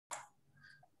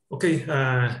Okay,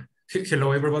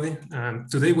 hello everybody.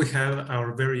 Today we have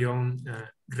our very own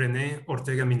René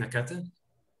Ortega Minakata.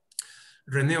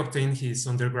 René obtained his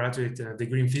undergraduate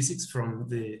degree in physics from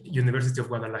the University of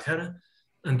Guadalajara,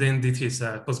 and then did his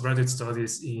postgraduate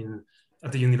studies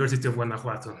at the University of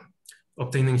Guanajuato,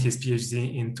 obtaining his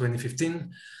PhD in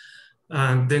 2015.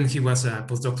 And then he was a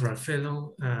postdoctoral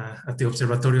fellow at the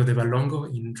Observatorio de Valongo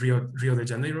in Rio de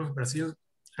Janeiro, Brazil,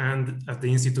 and at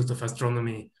the Institute of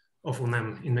Astronomy of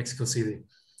UNAM in Mexico City.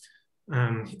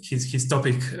 His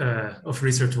topic of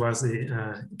research was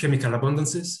the chemical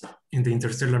abundances in the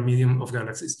interstellar medium of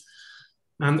galaxies.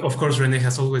 And of course, René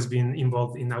has always been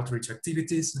involved in outreach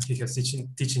activities. He has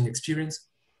teaching experience.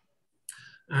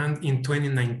 And in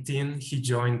 2019, he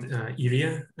joined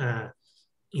IRyA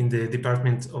in the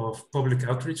Department of Public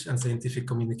Outreach and Scientific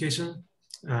Communication,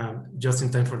 just in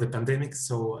time for the pandemic.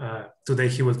 So today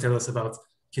he will tell us about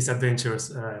his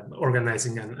adventures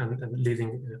organizing and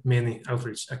leading many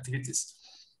outreach activities.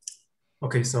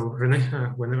 Okay, so René,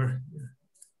 whenever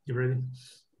you're ready.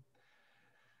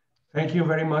 Thank you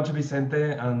very much,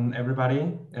 Vicente, and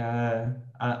everybody.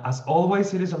 As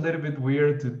always, it is a little bit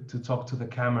weird to talk to the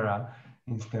camera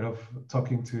instead of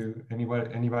talking to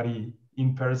anybody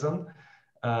in person.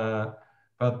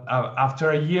 But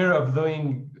after a year of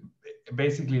doing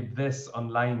basically this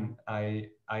online, I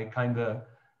kind of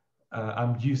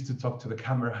I'm used to talk to the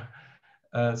camera.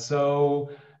 I'm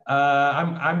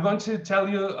going to tell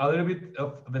you a little bit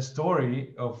of the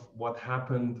story of what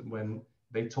happened when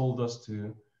they told us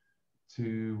to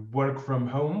work from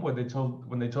home, when they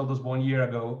told us 1 year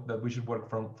ago that we should work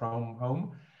from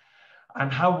home, and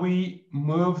how we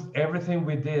moved everything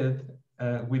we did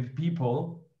with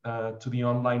people to the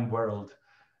online world.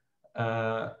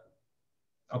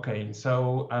 Okay,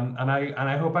 so and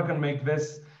I hope I can make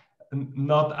this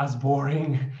not as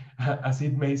boring as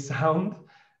it may sound,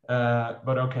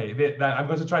 but okay, I'm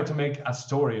going to try to make a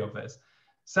story of this.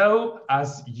 So,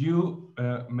 as you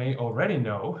may already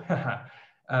know,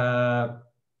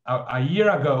 a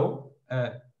year ago,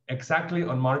 exactly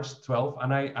on March 12th,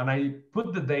 and I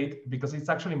put the date because it's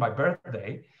actually my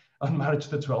birthday on March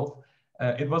the 12th.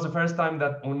 It was the first time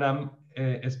that UNAM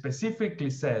specifically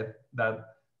said that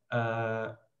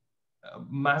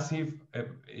massive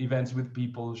events with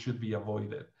people should be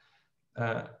avoided.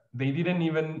 They didn't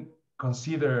even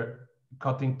consider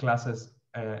cutting classes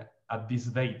at this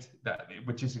date,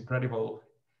 which is incredible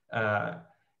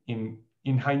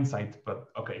in hindsight, but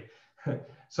okay.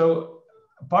 So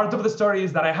part of the story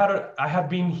is that I had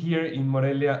been here in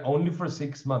Morelia only for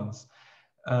 6 months.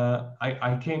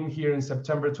 I came here in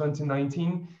September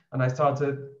 2019, and I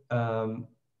started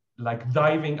like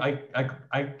diving.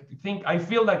 I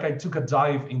feel like I took a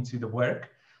dive into the work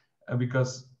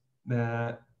because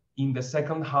in the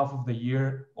second half of the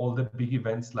year, all the big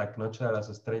events like Noche de las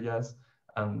Estrellas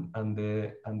and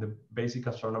the basic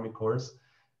astronomy course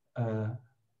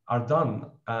are done,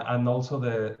 and also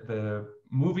the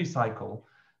movie cycle.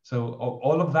 So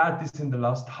all of that is in the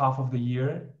last half of the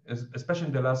year, especially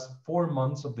in the last 4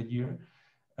 months of the year,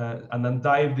 and then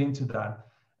dived into that.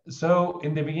 So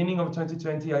in the beginning of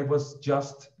 2020, I was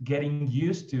just getting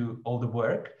used to all the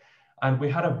work, and we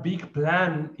had a big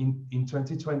plan in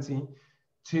 2020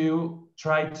 to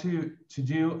try to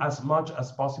do as much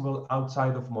as possible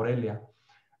outside of Morelia.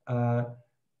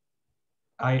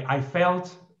 I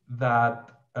felt that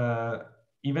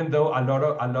even though a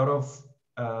lot of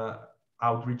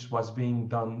outreach was being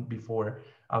done before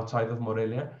outside of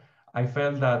Morelia, I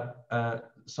felt that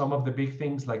some of the big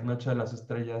things like Noche de las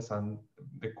Estrellas and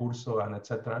the Curso and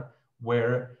etc.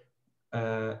 were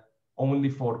only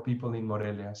for people in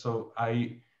Morelia. So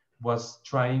I was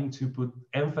trying to put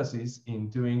emphasis in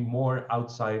doing more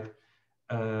outside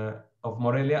of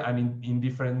Morelia and in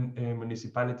different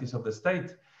municipalities of the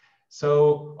state.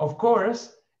 So of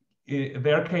course,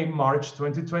 there came March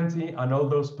 2020 and all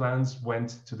those plans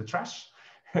went to the trash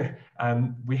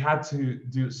and we had to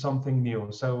do something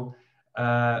new. So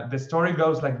the story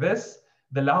goes like this.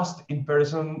 The last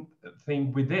in-person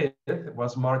thing we did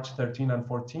was March 13 and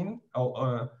 14,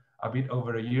 a bit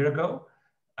over a year ago.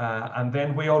 And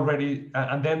then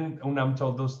then UNAM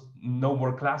told us no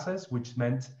more classes, which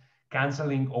meant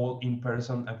canceling all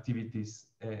in-person activities.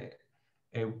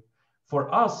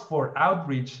 For us, for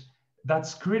outreach,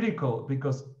 that's critical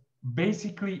because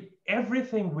basically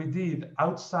everything we did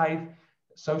outside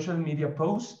social media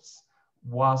posts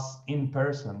was in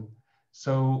person.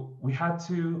 So we had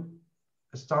to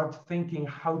start thinking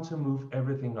how to move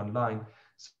everything online.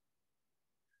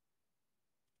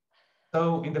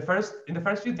 So in the first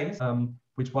few days,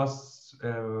 which was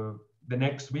the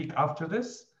next week after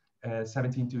this,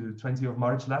 17 to 20 of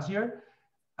March last year,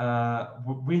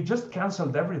 we just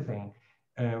canceled everything.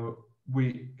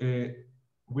 We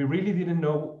really didn't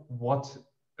know what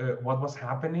was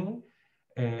happening.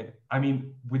 I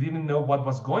mean, we didn't know what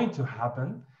was going to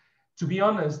happen. To be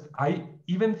honest, I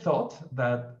even thought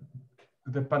that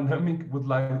the pandemic would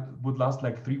last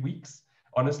like 3 weeks.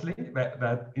 Honestly,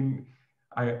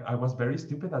 I was very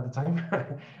stupid at the time,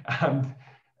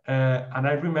 and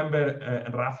I remember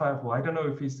Rafa, who I don't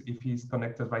know if he's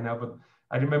connected right now, but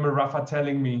I remember Rafa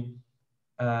telling me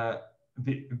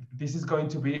this is going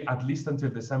to be at least until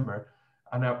December,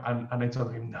 and I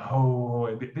told him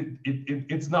no,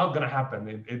 it's not gonna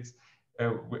happen.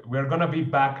 We're gonna be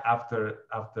back after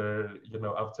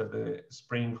the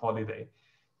spring holiday.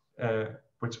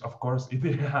 Which of course it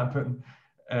didn't happen.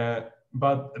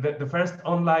 But the first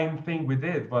online thing we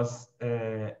did was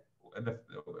the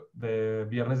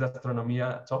Viernes de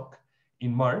Astronomía talk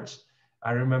in March.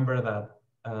 I remember that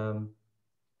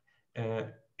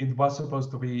it was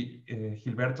supposed to be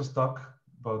Gilberto's talk,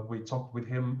 but we talked with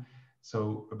him,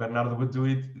 so Bernardo would do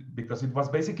it because it was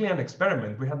basically an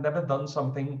experiment. We had never done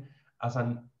something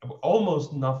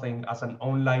almost nothing as an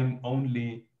online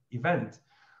only event.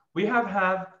 We have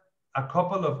had a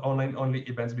couple of online only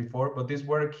events before, but these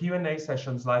were Q&A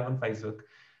sessions live on Facebook,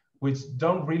 which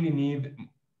don't really need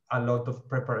a lot of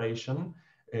preparation.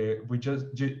 We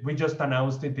just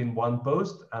announced it in one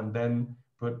post and then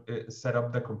set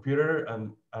up the computer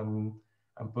and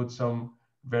put some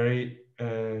very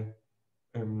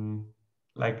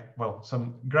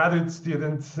some graduate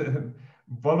students,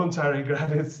 voluntary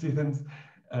graduate students,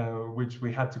 which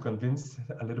we had to convince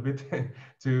a little bit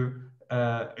to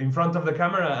in front of the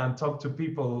camera and talk to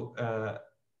people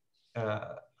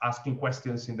asking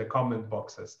questions in the comment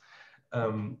boxes.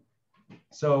 But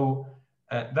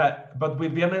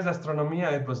with Viernes de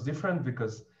Astronomía, it was different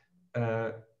because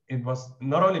it was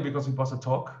not only because it was a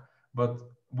talk, but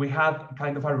we had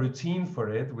kind of a routine for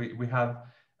it. We had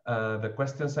the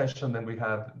question session, then we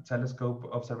had telescope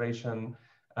observation,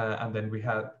 and then we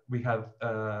had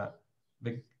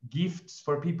the gifts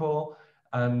for people,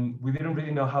 and we didn't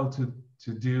really know how to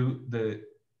do the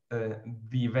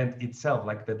event itself,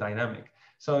 like the dynamic.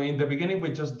 So in the beginning,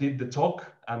 we just did the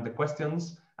talk and the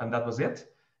questions, and that was it.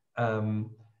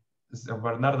 So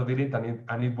Bernardo did it,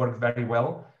 and it worked very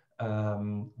well.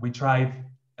 We tried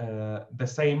the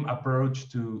same approach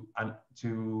to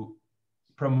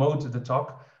promote the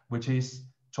talk, which is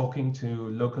talking to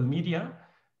local media,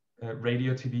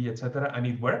 radio, TV, etc., and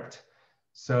it worked.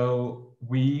 So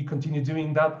we continued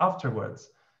doing that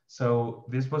afterwards. So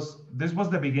this was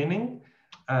the beginning,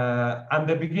 and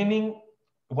the beginning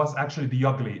was actually the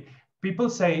ugly. People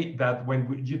say that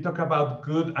when you talk about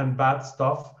good and bad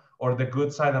stuff, or the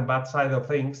good side and bad side of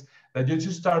things, that you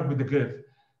just start with the good.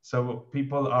 So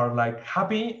people are like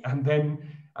happy, and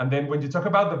then when you talk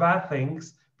about the bad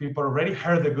things, people already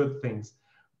heard the good things.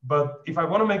 But if I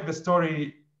want to make the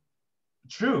story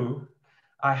true,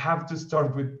 I have to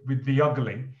start with the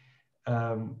ugly,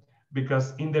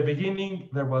 because in the beginning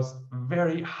there was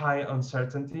very high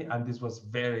uncertainty, and this was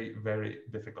very, very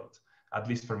difficult, at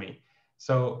least for me.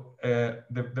 So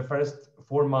the first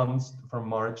 4 months from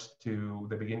March to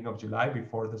the beginning of July,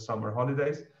 before the summer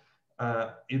holidays,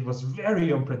 it was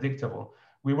very unpredictable.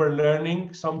 We were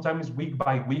learning sometimes week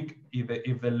by week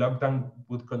if the lockdown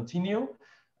would continue,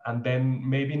 and then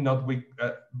maybe not week.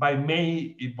 By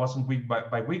May, it wasn't week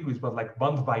by week, it was like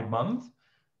month by month,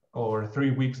 or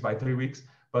 3 weeks by 3 weeks,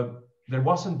 but there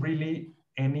wasn't really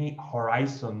any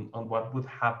horizon on what would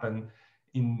happen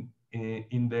in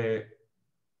the,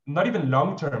 not even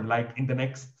long term, like in the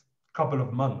next couple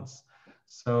of months.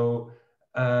 So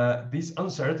this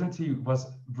uncertainty was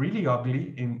really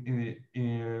ugly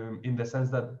in the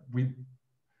sense that we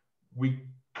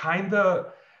kind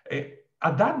of,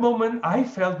 at that moment, I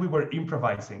felt we were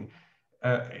improvising.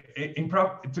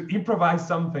 To improvise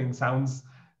something sounds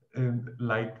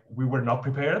like we were not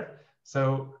prepared.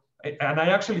 So, and I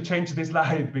actually changed this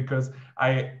slide because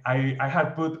I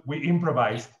had put we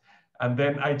improvised, and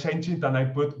then I changed it and I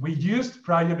put we used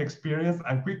prior experience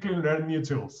and quickly learned new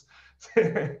tools,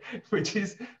 which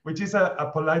is a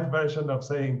polite version of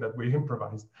saying that we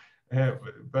improvised.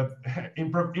 But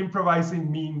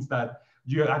improvising means that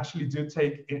you actually do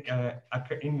take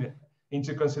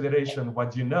into consideration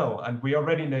what you know, and we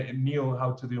already knew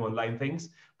how to do online things.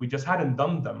 We just hadn't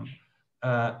done them,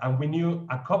 and we knew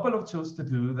a couple of tools to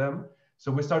do them.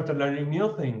 So we started learning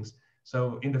new things.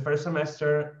 So in the first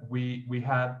semester, we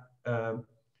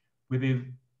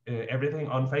did everything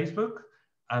on Facebook,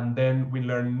 and then we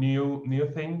learned new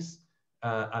things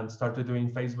and started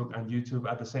doing Facebook and YouTube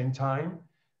at the same time.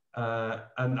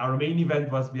 And our main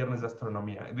event was Viernes de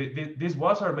Astronomía. This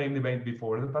was our main event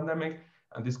before the pandemic,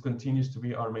 and this continues to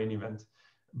be our main event.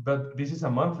 But this is a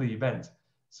monthly event.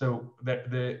 So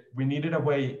we needed a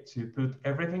way to put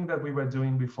everything that we were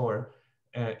doing before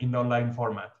in online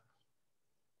format.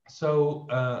 So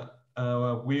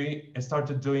we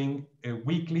started doing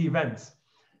weekly events.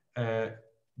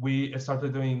 We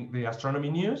started doing the astronomy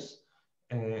news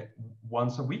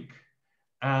once a week,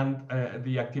 and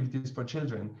the activities for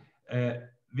children.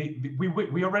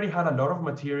 We already had a lot of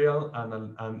material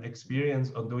and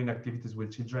experience on doing activities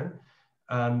with children.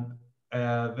 And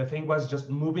the thing was just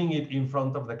moving it in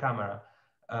front of the camera,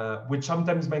 which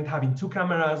sometimes meant having two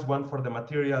cameras, one for the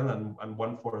material and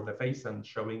one for the face and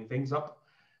showing things up.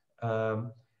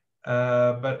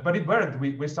 But it worked.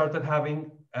 We started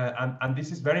having, and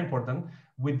this is very important,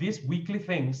 with these weekly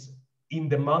things in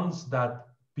the months that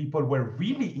people were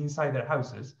really inside their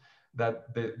houses,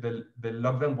 that the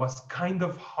lockdown was kind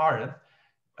of hard.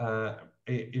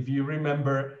 If you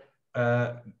remember,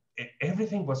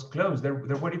 everything was closed. There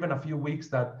were even a few weeks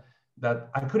that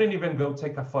I couldn't even go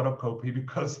take a photocopy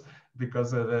because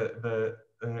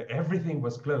everything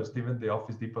was closed. Even the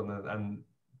Office Depot and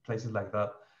places like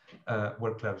that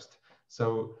were closed.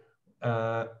 So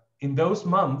in those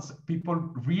months, people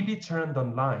really turned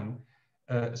online.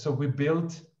 So we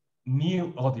built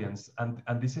new audience, and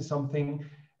this is something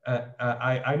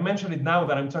I mentioned it now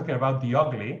that I'm talking about the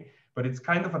ugly, but it's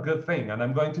kind of a good thing. And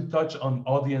I'm going to touch on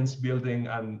audience building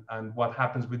and what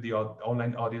happens with the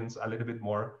online audience a little bit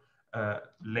more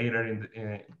later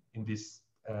in this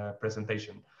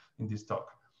presentation, in this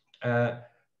talk.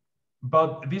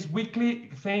 But these weekly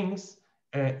things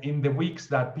in the weeks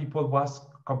that people was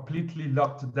completely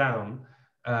locked down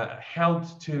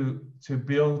helped to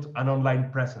build an online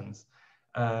presence.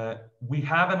 We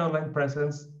have an online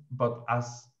presence, but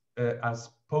as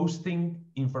posting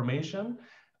information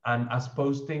and as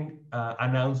posting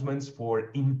announcements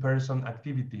for in-person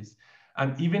activities.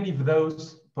 And even if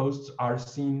those posts are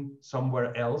seen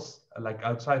somewhere else, like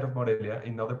outside of Morelia,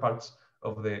 in other parts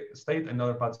of the state, in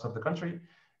other parts of the country,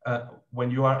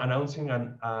 when you are announcing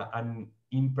an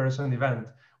in-person event,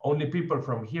 only people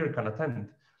from here can attend.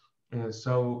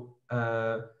 So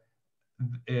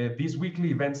these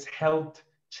weekly events helped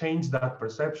change that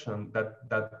perception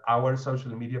that our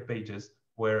social media pages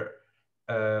were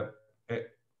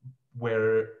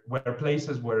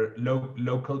places where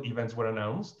local events were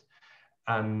announced,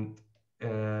 and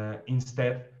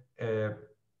instead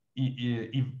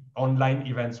if online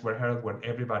events were held where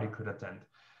everybody could attend.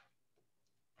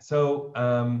 So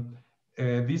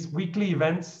these weekly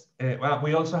events, well,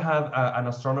 we also have an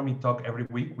astronomy talk every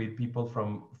week with people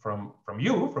from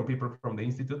people from the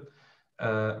Institute,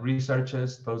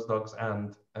 researchers, postdocs,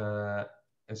 and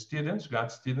students,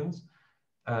 grad students,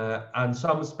 and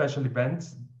some special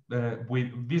events.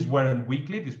 These weren't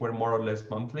weekly, these were more or less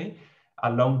monthly,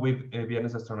 along with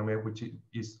Viernes de Astronomía, which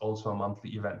is also a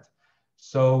monthly event.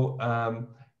 So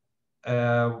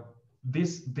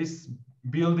this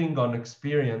building on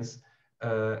experience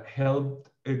helped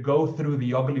go through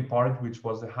the ugly part, which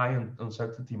was the high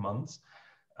uncertainty months,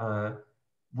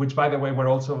 which, by the way, were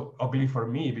also ugly for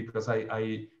me because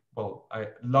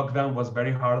lockdown was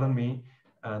very hard on me,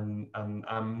 and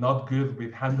I'm not good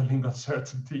with handling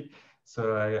uncertainty.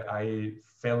 So I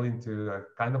fell into a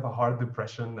kind of a hard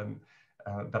depression, and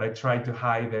that I tried to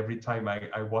hide every time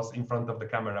I was in front of the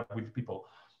camera with people,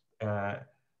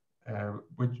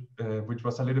 which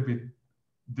was a little bit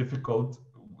difficult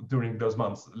during those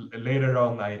months. Later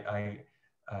on, I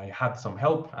had some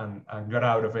help and got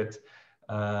out of it.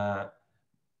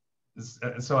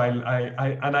 So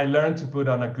I learned to put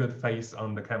on a good face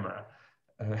on the camera,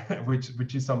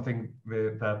 which is something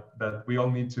that we all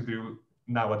need to do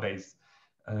nowadays.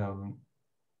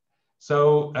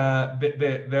 So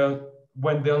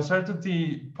when the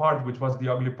uncertainty part, which was the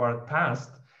ugly part,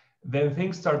 passed, then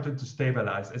things started to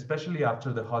stabilize, especially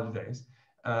after the holidays.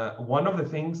 One of the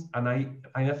things, and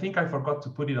I think I forgot to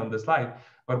put it on the slide,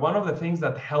 but one of the things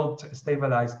that helped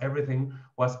stabilize everything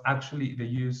was actually the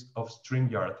use of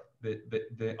StreamYard,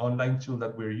 the online tool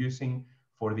that we're using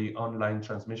for the online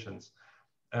transmissions.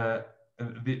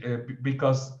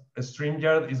 Because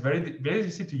StreamYard is very, very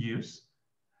easy to use.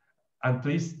 And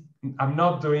please, I'm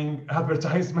not doing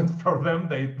advertisement for them.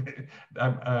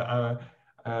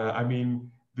 I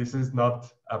mean, this is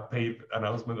not a paid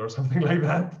announcement or something like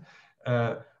that.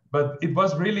 But it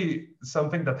was really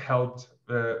something that helped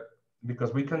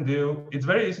because we can do, it's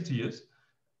very easy to use.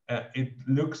 It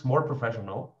looks more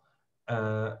professional,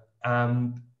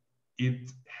 and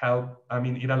it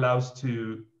allows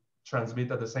to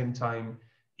transmit at the same time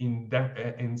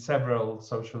in several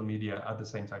social media at the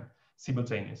same time,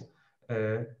 simultaneous,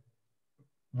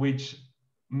 which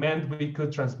meant we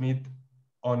could transmit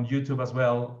on YouTube as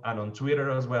well and on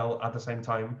Twitter as well at the same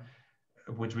time,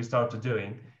 which we started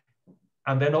doing.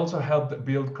 And then also helped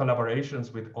build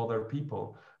collaborations with other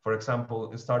people. For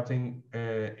example, starting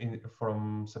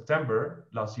from September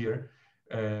last year,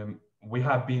 we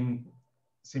have been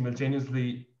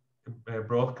simultaneously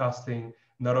broadcasting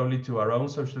not only to our own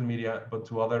social media, but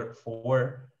to other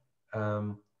 4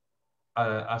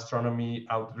 astronomy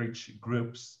outreach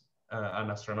groups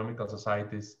and astronomical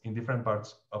societies in different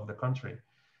parts of the country.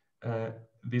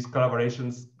 These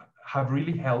collaborations have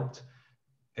really helped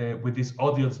with this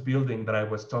audience building that I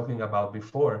was talking about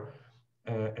before,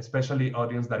 especially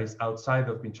audience that is outside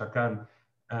of Michoacán.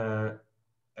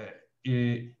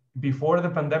 Before the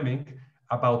pandemic,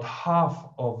 about half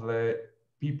of the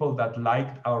people that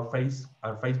liked our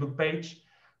Facebook page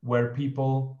were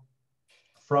people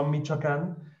from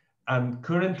Michoacán, and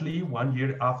currently, 1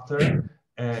 year after,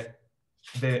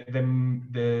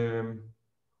 the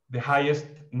highest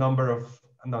number of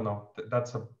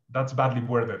that's badly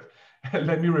worded.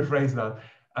 Let me rephrase that.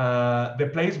 The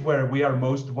place where we are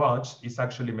most watched is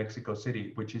actually Mexico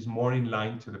City, which is more in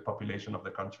line to the population of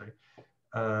the country.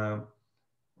 And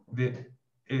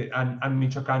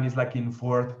Michoacán is like in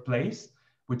 4th place,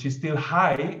 which is still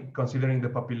high considering the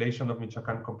population of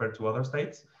Michoacán compared to other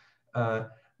states.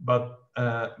 But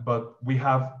we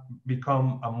have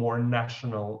become a more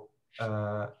national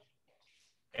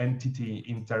entity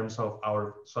in terms of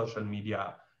our social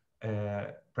media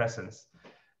presence.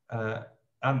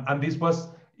 And this was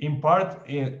in part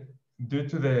due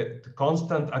to the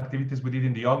constant activities we did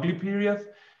in the ugly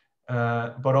period,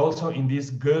 but also in this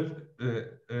good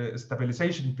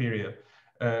stabilization period.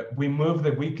 We moved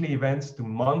the weekly events to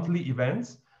monthly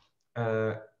events,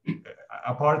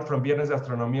 apart from Viernes de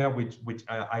Astronomía, which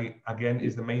I again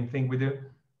is the main thing we do,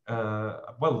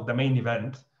 well, the main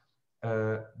event.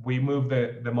 We moved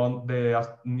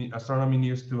the astronomy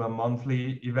news to a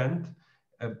monthly event.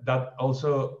 That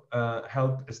also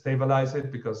helped stabilize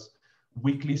it, because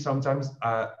weekly sometimes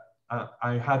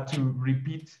I had to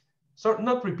repeat,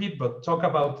 not repeat, but talk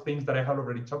about things that I had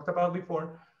already talked about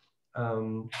before.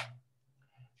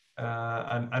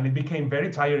 And it became very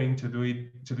tiring to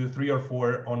do 3 or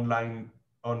 4 online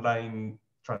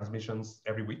transmissions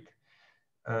every week.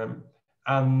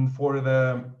 And for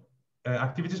the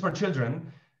activities for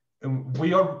children,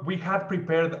 we had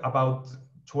prepared about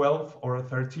 12 or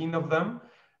 13 of them,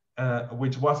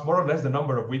 which was more or less the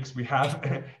number of weeks we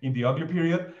had in the ugly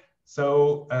period.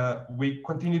 So we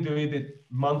continued doing it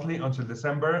monthly until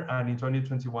December, and in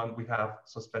 2021 we have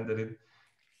suspended it,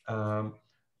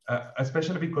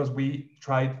 especially because we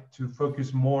tried to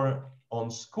focus more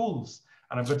on schools.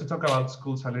 And I'm going to talk about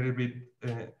schools a little bit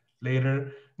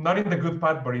later, not in the good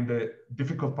part, but in the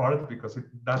difficult part, because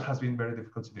that has been very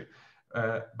difficult to do.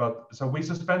 But so we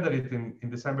suspended it in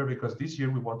December because this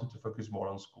year we wanted to focus more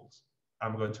on schools.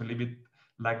 I'm going to leave it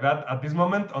like that at this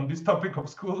moment on this topic of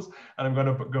schools, and I'm going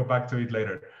to go back to it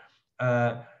later.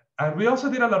 And we also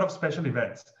did a lot of special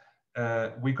events.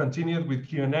 We continued with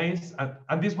Q&As,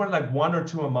 and these were like 1 or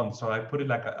 2 a month, so I put it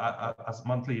like as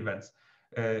monthly events.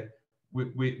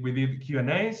 We did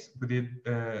Q&As, we did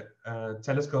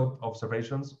telescope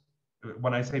observations.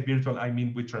 When I say virtual, I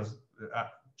mean we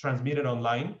transmitted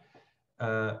online,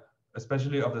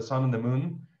 especially of the sun and the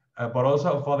moon, but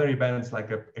also of other events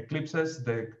like eclipses,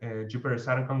 the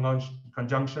Jupiter-Saturn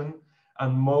conjunction,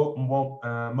 and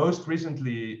most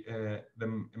recently, the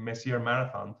Messier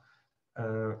Marathon.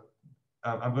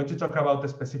 I'm going to talk about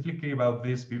specifically about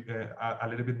this a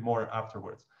little bit more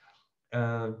afterwards.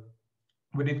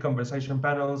 We did conversation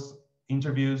panels,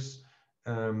 interviews,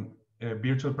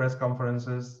 virtual press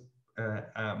conferences,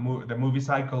 the movie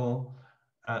cycle.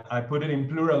 I put it in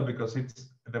plural because it's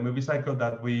the movie cycle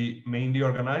that we mainly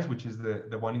organize, which is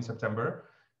the one in September,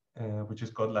 which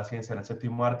is called La Ciencia en el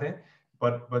Séptimo Arte.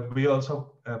 But we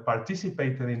also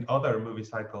participated in other movie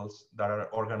cycles that are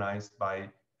organized by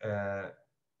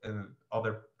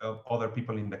other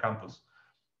people in the campus.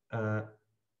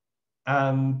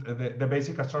 And the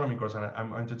basic astronomy course, and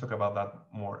I'm going to talk about that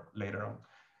more later on.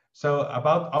 So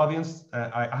about audience,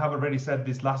 I have already said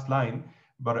this last line,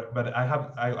 but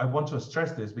I want to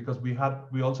stress this because we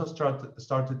also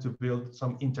started to build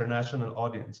some international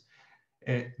audience.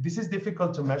 This is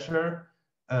difficult to measure.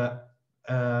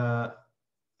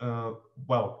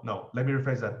 Well, no, let me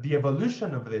rephrase that. The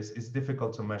evolution of this is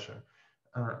difficult to measure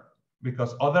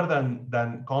because other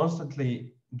than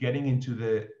constantly getting into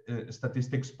the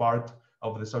statistics part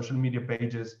of the social media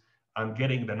pages and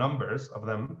getting the numbers of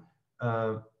them,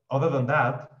 other than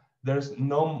that, there's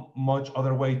no much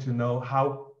other way to know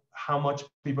how much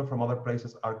people from other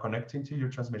places are connecting to your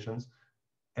transmissions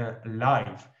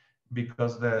live,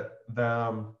 because the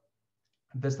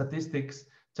statistics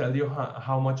tell you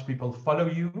how much people follow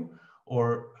you,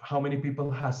 or how many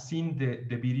people has seen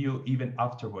the video even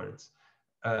afterwards.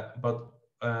 But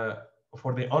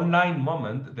for the online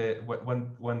moment,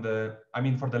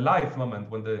 for the live moment,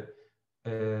 when the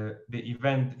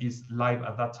event is live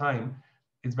at that time,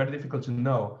 it's very difficult to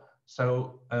know.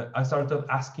 So I started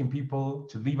asking people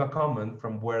to leave a comment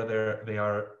from where they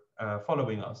are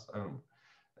following us,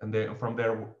 and from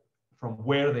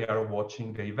where they are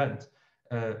watching the event.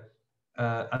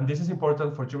 And this is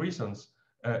important for two reasons.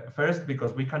 First,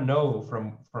 because we can know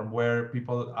from where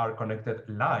people are connected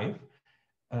live,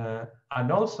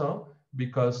 and also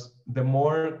because the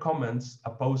more comments a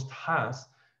post has,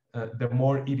 the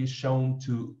more it is shown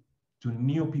to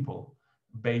new people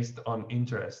based on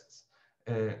interests,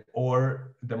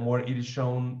 or the more it is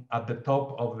shown at the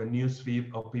top of the news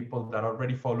feed of people that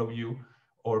already follow you,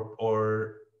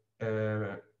 or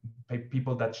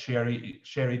people that share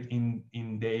it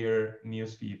in their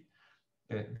news feed.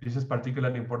 This is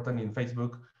particularly important in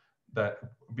Facebook,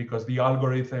 because the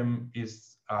algorithm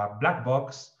is a black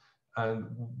box and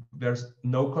there's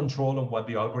no control of what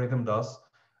the algorithm does.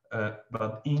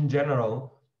 But in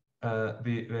general,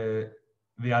 the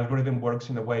algorithm works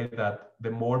in a way that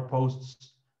the more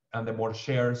posts and the more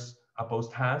shares a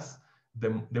post has,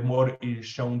 the more it is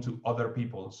shown to other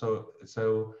people. So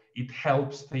it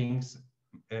helps things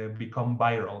become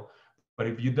viral. But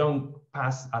if you don't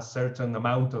pass a certain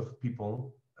amount of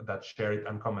people that share it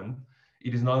and comment,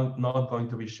 it is not going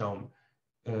to be shown.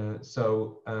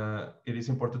 So it is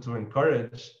important to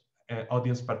encourage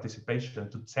audience participation,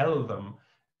 to tell them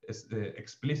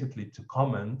explicitly to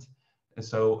comment.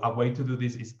 So a way to do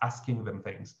this is asking them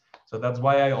things. So that's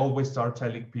why I always start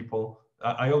telling people,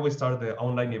 I always start the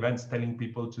online events telling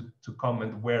people to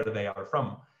comment where they are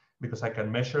from, because I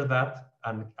can measure that,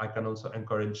 and I can also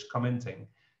encourage commenting.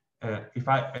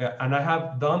 And I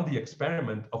have done the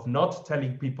experiment of not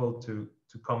telling people to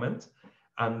comment,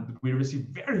 and we receive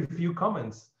very few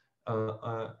comments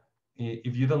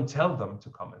if you don't tell them to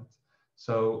comment.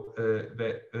 So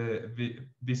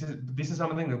this is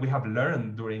something that we have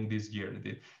learned during this year.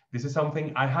 This is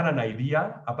something I had an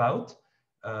idea about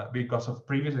because of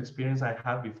previous experience I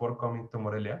had before coming to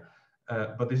Morelia,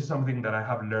 but this is something that I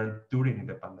have learned during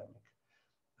the pandemic.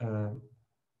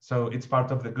 So it's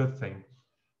part of the good thing.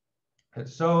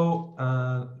 So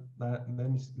let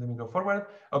me go forward.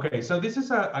 Okay, so this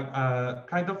is a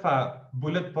kind of a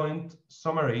bullet point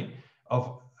summary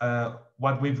of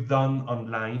what we've done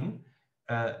online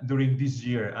during this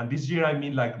year. And this year, I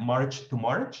mean like March to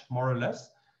March, more or less.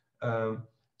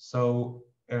 So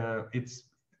it's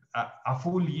a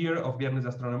full year of Viernes de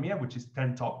Astronomía, which is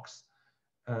 10 talks.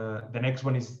 The next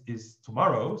one is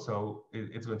tomorrow, so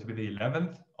it's going to be the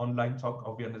 11th online talk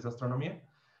of Viernes de Astronomía.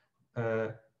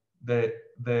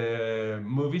 The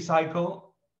movie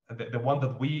cycle, the one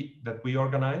that we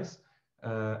organize,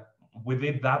 we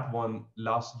did that one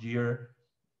last year,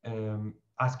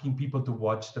 asking people to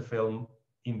watch the film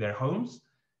in their homes,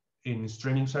 in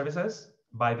streaming services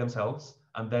by themselves,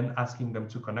 and then asking them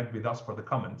to connect with us for the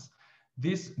comments.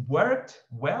 This worked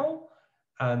well,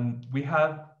 and we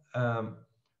had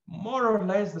more or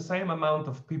less the same amount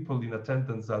of people in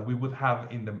attendance that we would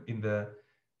have in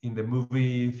the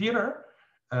movie theater.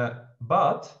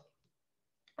 But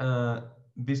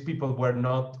these people were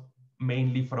not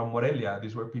mainly from Morelia.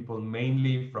 These were people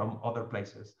mainly from other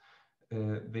places.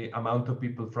 The amount of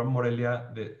people from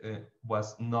Morelia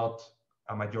was not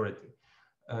a majority.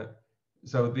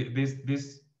 So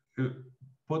this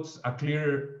puts a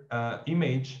clear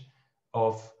image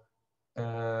of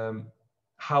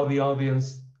how the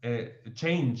audience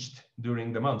changed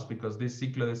during the months, because this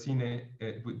ciclo de cine,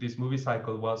 this movie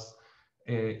cycle was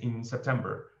in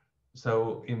September.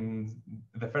 So in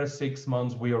the first 6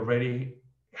 months, we already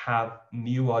have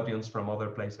new audience from other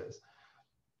places.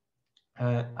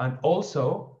 And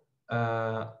also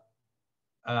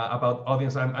about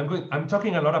audience, I'm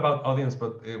talking a lot about audience,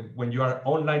 but when you are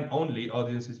online only,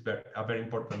 audience is a very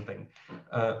important thing.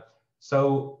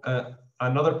 So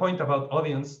another point about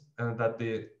audience that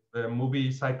the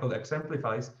movie cycle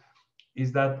exemplifies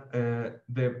is that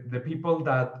the people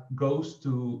that goes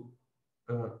to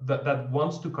that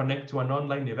wants to connect to an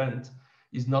online event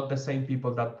is not the same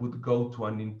people that would go to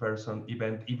an in-person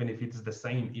event, even if it's the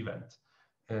same event.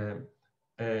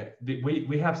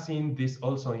 We have seen this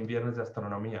also in Viernes de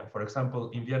Astronomía. For example,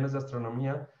 in Viernes de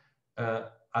Astronomía,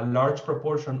 a large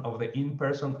proportion of the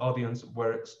in-person audience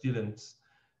were students.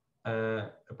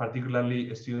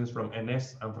 particularly students from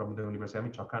ENES and from the Universidad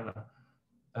Michoacana.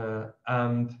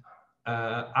 And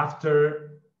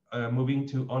after moving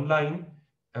to online,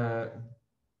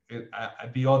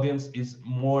 the audience is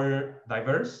more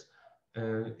diverse.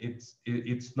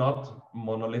 It's not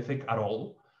monolithic at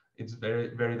all. It's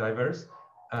very, very diverse.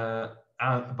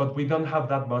 But we don't have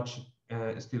that much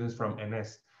students from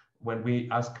ENES. When we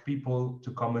ask people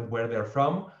to comment where they're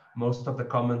from, most of the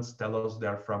comments tell us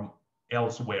they're from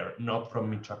elsewhere, not from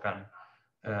Michoacán.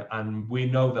 And we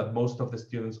know that most of the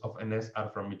students of ENES are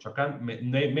from Michoacán,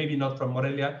 maybe not from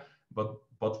Morelia, but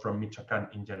from Michoacán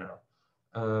in general.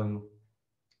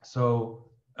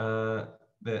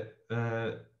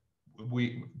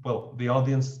 The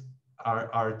audience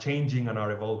are changing and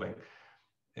are evolving.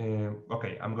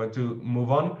 Okay, I'm going to move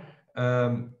on.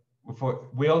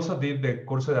 We also did the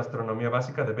Curso de Astronomía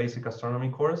Básica, the basic astronomy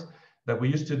course that we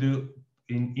used to do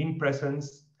in person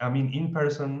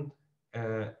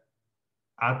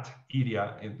at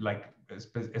IRyA, like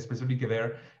specifically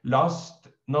there. Not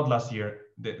last year,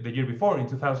 the year before, in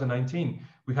 2019,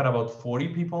 we had about 40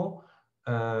 people,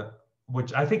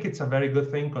 which I think it's a very good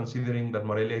thing considering that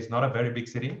Morelia is not a very big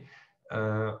city.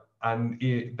 And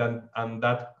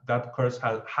that course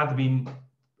had been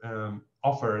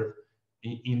offered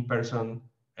in person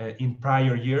in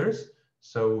prior years.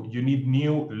 So you need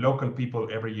new local people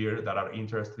every year that are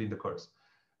interested in the course.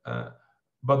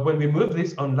 But when we moved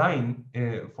this online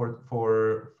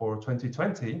for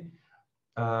 2020,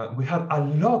 we had a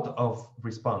lot of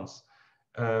response.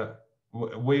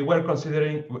 We were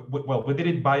considering, well, we did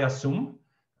it via Zoom.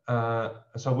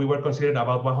 So we were considering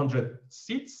about 100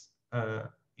 seats,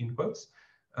 in quotes.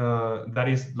 That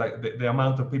is like the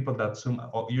amount of people that Zoom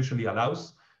usually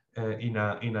allows in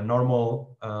a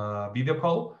normal video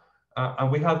call.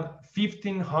 And we had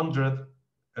 1,500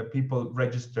 people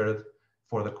registered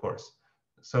for the course.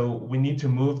 So we need to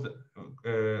move.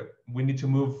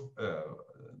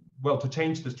 Well, to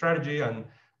change the strategy, and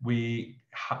we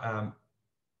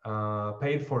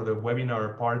paid for the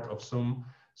webinar part of Zoom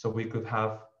so we could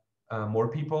have more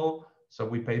people. So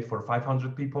we paid for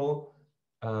 500 people,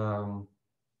 and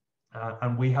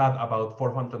we had about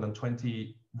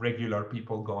 420 regular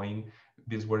people going.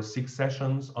 These were 6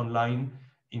 sessions online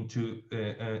in 2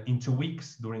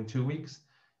 weeks, during 2 weeks.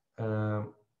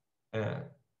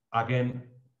 Again,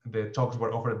 the talks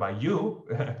were offered by you,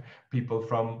 people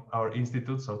from our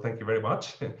institute, so thank you very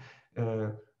much.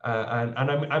 And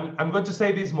I'm going to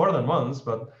say this more than once,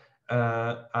 but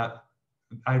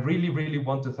I really, really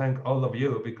want to thank all of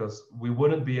you, because we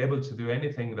wouldn't be able to do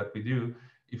anything that we do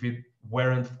if it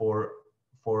weren't for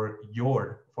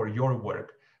your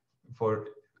work, for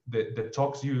the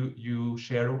talks you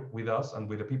share with us and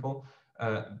with the people,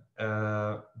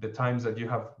 the times that you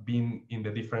have been in the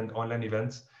different online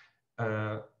events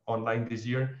online this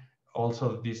year.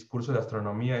 Also, this Curso de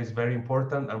Astronomía is very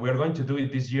important, and we are going to do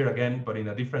it this year again, but in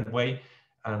a different way,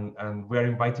 and we're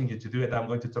inviting you to do it. I'm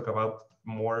going to talk about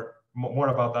more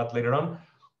about that later on.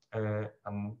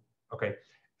 Okay,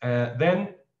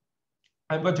 then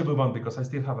I'm going to move on because I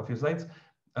still have a few slides.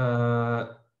 Then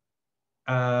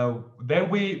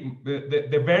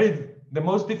the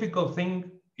most difficult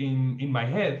thing in my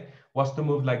head was to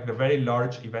move like the very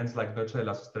large events like Noche de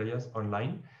las Estrellas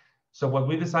online. So what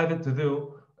we decided to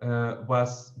do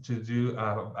was to do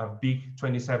a big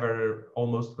 27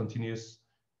 almost continuous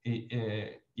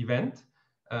event,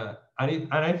 and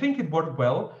I think it worked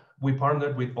well. We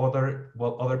partnered with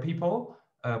other people,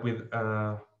 with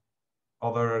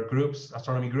other groups,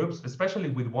 astronomy groups, especially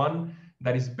with one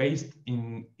that is based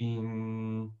in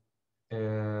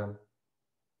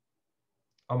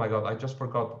oh my God, I just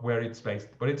forgot where it's based,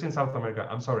 but it's in South America.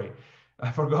 I'm sorry, I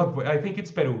forgot. I think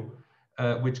it's Peru,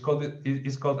 which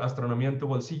is called Astronomía en tu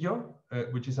Bolsillo,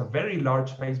 which is a very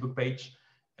large Facebook page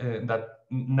that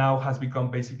now has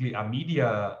become basically a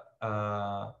media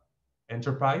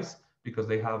enterprise, because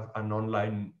they have an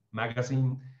online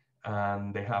magazine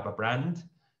and they have a brand,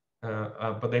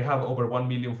 but they have over 1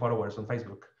 million followers on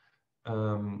Facebook.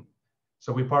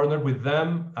 So we partnered with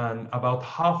them, and about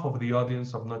half of the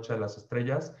audience of Noche de las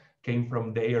Estrellas came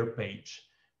from their page,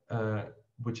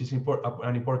 which is an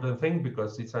important thing,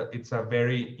 because it's a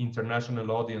very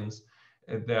international audience.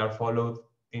 They are followed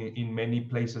in many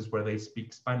places where they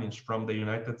speak Spanish, from the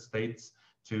United States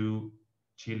to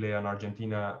Chile and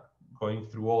Argentina, going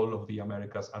through all of the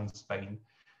Americas and Spain.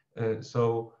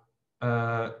 So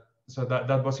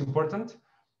that was important.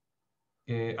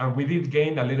 And we did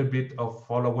gain a little bit of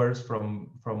followers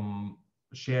from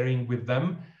sharing with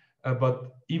them.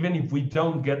 But even if we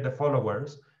don't get the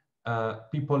followers,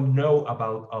 people know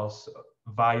about us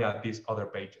via these other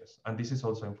pages. And this is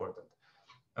also important.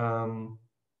 Um,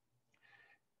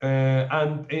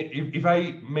 and if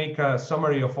I make a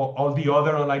summary of all the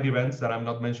other online events that I'm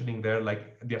not mentioning there,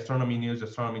 like the astronomy news,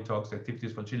 astronomy talks, the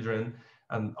activities for children,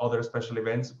 and other special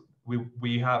events,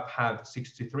 we have had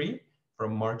 63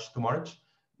 from March to March,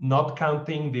 not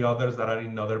counting the others that are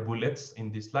in other bullets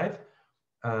in this slide.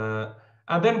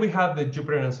 And then we have the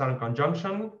Jupiter and Saturn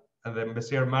conjunction, and the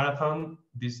Messier Marathon,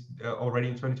 this already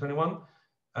in 2021,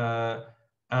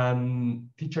 and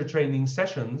teacher training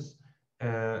sessions.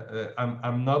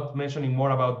 I'm not mentioning more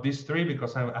about these three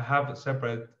because I have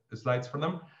separate slides for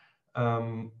them.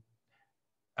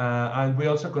 And we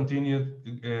also continued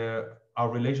our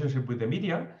relationship with the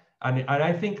media. And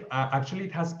I think actually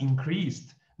it has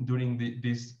increased during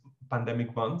these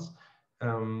pandemic months.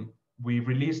 We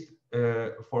released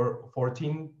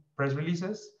 14 press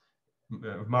releases,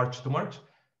 March to March.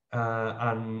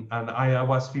 And I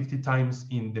was 50 times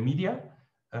in the media,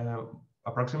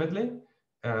 approximately.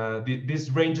 This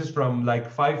ranges from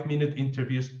like 5-minute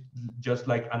interviews, just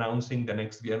like announcing the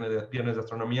next Viernes de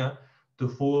Astronomía, to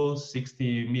full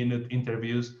 60-minute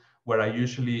interviews where I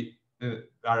usually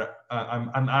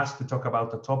I'm asked to talk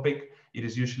about a topic. It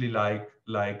is usually like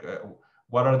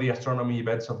what are the astronomy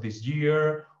events of this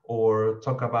year, or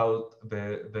talk about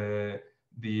the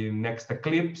next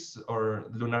eclipse or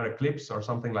lunar eclipse or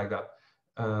something like that.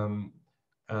 And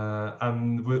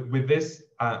with this,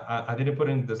 I didn't put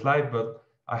in the slide, but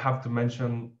I have to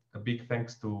mention a big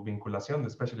thanks to Vinculación,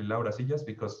 especially Laura Sillas,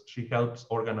 because she helps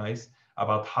organize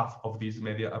about half of these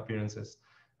media appearances.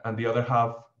 And the other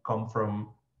half come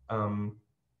from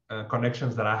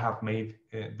connections that I have made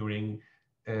during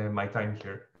my time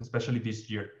here, especially this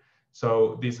year.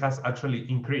 So this has actually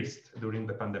increased during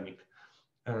the pandemic.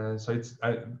 So it's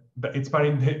part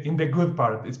in the good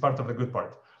part. It's part of the good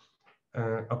part.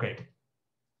 Okay.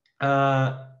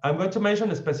 I'm going to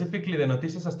mention specifically the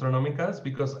Noticias Astronómicas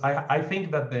because I think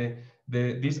that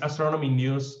this astronomy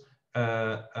news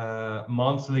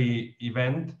monthly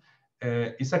event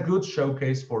is a good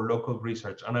showcase for local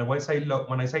research. And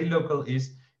when I say local,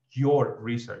 is your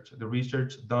research, the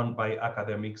research done by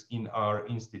academics in our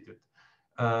institute.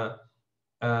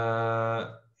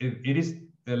 It is,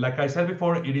 like I said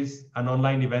before, it is an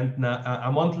online event now,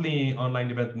 a monthly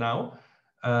online event now.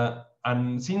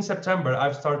 And since September,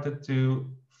 I've started to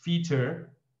feature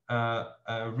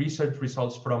research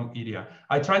results from IRyA.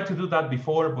 I tried to do that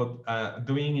before, but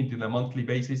doing it on a monthly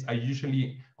basis, I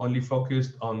usually only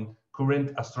focused on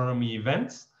current astronomy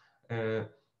events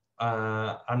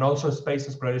and also space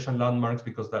exploration landmarks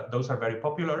because those are very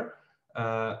popular.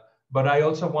 But I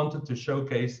also wanted to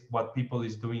showcase what people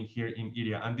is doing here in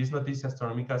IRyA. And this Noticias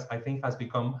Astronómicas, I think, has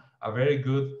become a very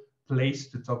good place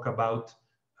to talk about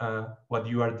what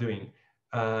you are doing.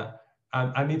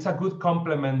 And it's a good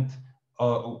complement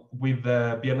with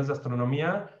the Viernes de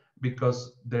Astronomía,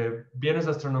 because the Viernes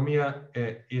de Astronomía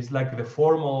is like the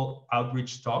formal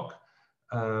outreach talk.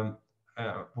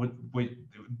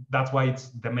 That's why it's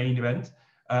the main event.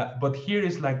 But here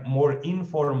is like more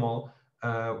informal,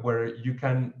 where you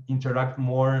can interact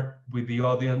more with the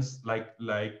audience, like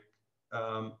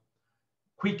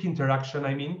quick interaction,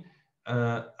 I mean.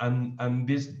 And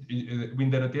this,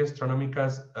 with the Noticias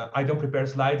Astronómicas, I don't prepare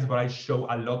slides, but I show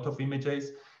a lot of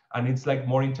images, and it's like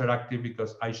more interactive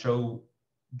because I show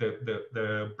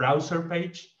the browser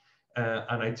page,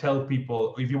 and I tell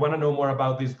people, if you want to know more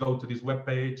about this, go to this web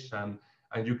page, and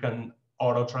you can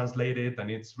auto translate it, and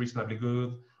it's reasonably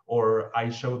good. Or I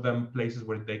show them places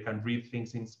where they can read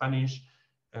things in Spanish,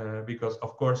 because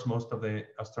of course most of the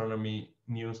astronomy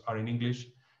news are in English.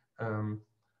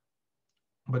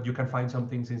 But you can find some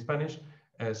things in Spanish.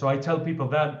 So I tell people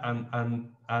that, and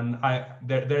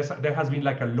there has been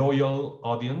like a loyal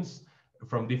audience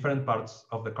from different parts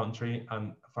of the country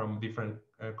and from different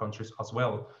countries as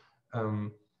well.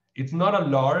 It's not a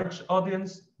large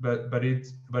audience, but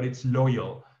it's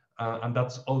loyal, and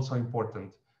that's also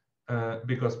important,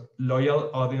 because loyal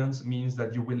audience means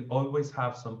that you will always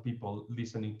have some people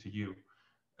listening to you.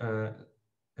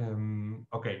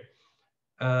 Okay.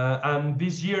 And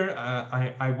this year,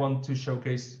 I want to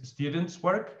showcase students'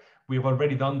 work. We've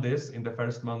already done this in the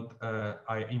first month.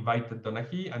 I invited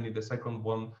Donahi, and in the second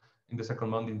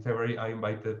month, in February, I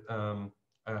invited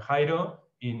Jairo.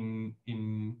 In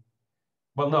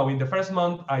the first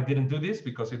month, I didn't do this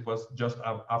because it was just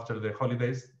after the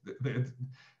holidays,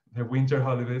 the winter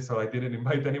holidays, so I didn't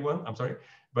invite anyone. I'm sorry.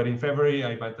 But in February,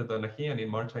 I invited Donahi, and in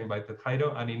March, I invited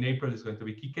Jairo, and in April, it's going to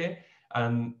be Kike.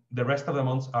 And the rest of the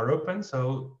months are open.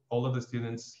 So all of the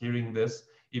students hearing this,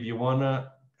 if you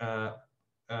wanna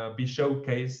be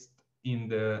showcased in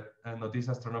the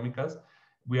Noticias Astronómicas,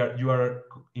 you are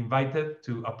invited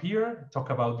to appear, talk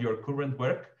about your current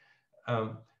work,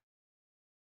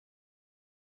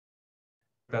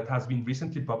 that has been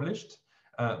recently published,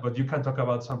 but you can talk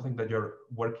about something that you're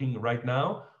working right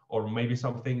now, or maybe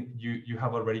something you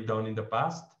have already done in the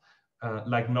past,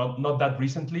 like not that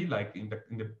recently, like in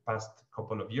the past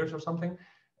couple of years or something.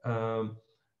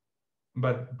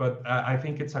 But I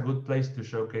think it's a good place to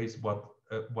showcase what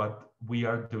we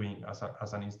are doing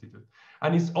as an institute,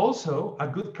 and it's also a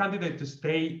good candidate to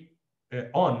stay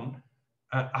on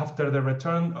after the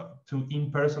return to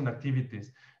in-person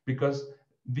activities, because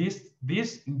this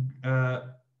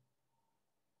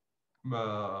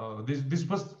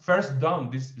was first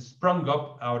done. This sprung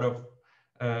up out of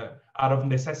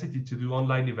necessity to do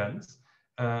online events,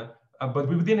 but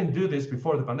we didn't do this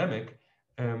before the pandemic.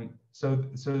 So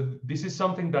this is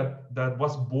something that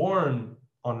was born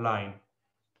online.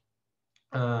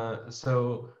 I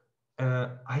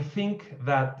think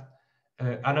that,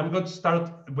 and I'm going to start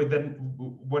with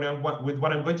what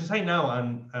I'm going to say now,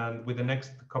 and with the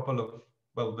next couple of,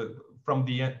 from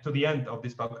the end to the end of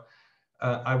this talk,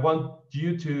 I want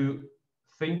you to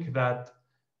think that,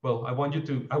 I want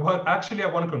to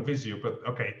convince you, but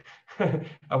okay.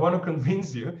 I want to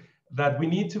convince you that we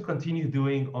need to continue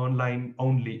doing online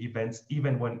only events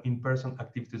even when in-person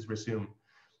activities resume.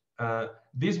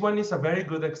 This one is a very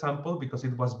good example because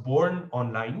it was born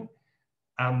online,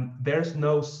 and there's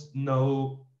no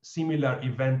similar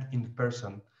event in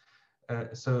person.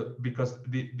 So because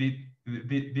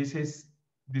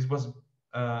this was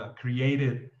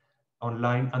created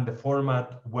online, and the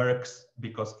format works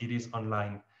because it is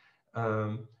online.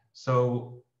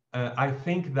 I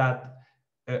think that,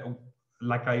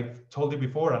 like I've told you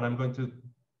before, and I'm going to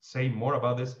say more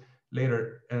about this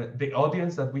later, the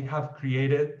audience that we have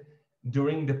created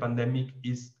during the pandemic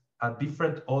is a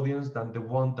different audience than the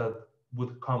one that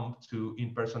would come to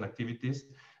in-person activities,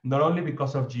 not only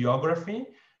because of geography,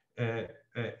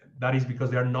 that is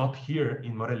because they are not here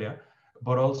in Morelia,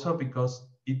 but also because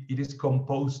it is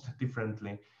composed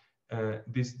differently.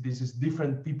 This is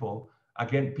different people.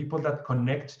 Again, people that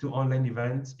connect to online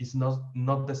events is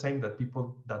not the same that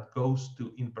people that goes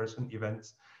to in-person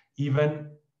events, even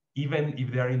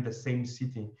if they are in the same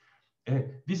city.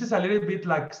 This is a little bit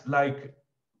like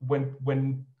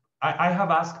when I have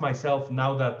asked myself,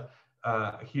 now that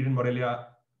here in Morelia,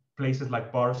 places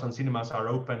like bars and cinemas are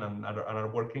open and are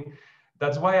working.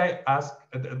 That's why I ask,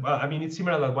 I mean, it's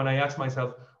similar like when I ask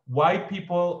myself why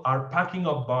people are packing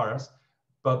up bars,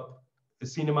 but the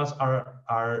cinemas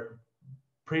are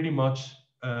pretty much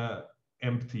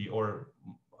empty or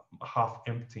half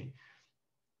empty.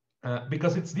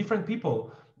 Because it's different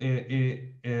people.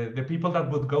 The people that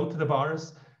would go to the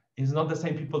bars is not the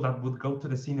same people that would go to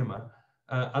the cinema.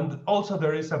 And also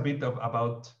there is a bit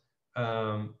about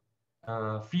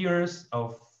fears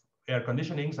of air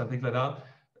conditionings and things like that.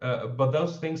 But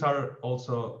those things are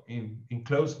also in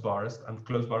closed bars, and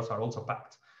closed bars are also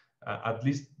packed, at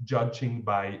least judging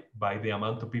by the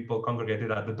amount of people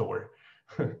congregated at the door.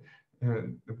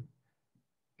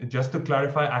 Just to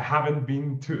clarify, I haven't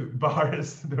been to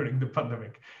bars during the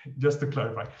pandemic, just to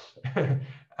clarify.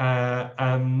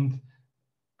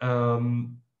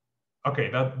 Okay,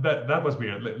 that was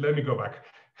weird. Let me go back.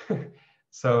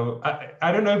 So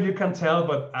I don't know if you can tell,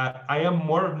 but I am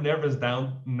more nervous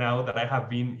now that I have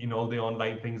been in all the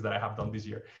online things that I have done this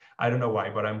year. I don't know why,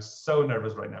 but I'm so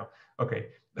nervous right now. Okay,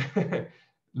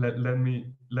 let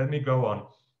me go on.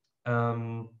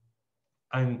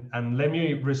 And let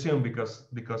me resume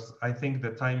because I think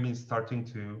the time is starting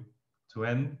to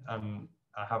end, and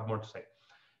I have more to say.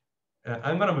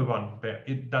 I'm gonna move on.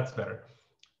 That's better.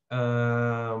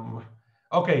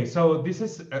 Okay, so this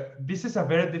is a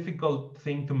very difficult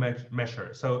thing to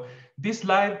measure. So this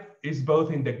slide is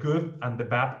both in the good and the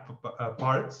bad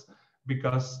parts,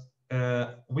 because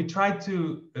we try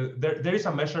to there is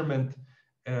a measurement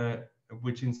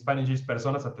which in Spanish is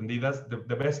personas atendidas.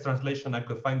 The best translation I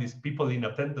could find is people in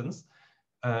attendance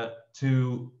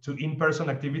to in-person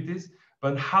activities,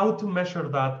 but how to measure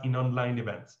that in online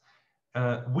events.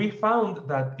 We found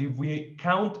that if we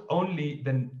count only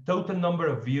the total number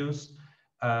of views,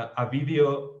 a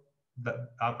video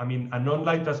that, I mean, an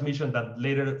online transmission that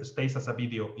later stays as a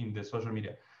video in the social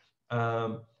media,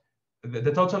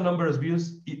 the total number of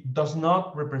views, it does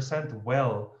not represent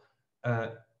well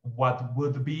what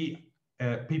would be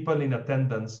people in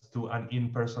attendance to an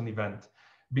in-person event,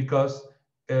 because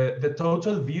the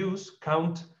total views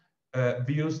count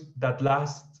views that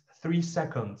last 3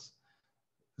 seconds.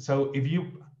 So if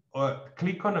you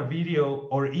click on a video,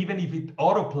 or even if it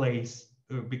autoplays,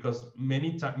 because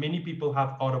many people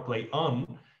have autoplay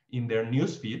on in their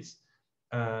news feeds,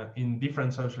 in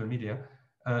different social media,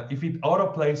 if it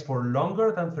autoplays for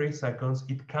longer than 3 seconds,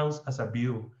 it counts as a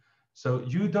view. So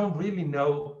you don't really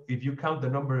know, if you count the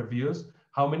number of views,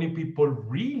 how many people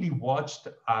really watched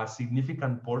a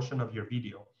significant portion of your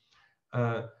video.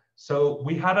 So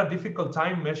we had a difficult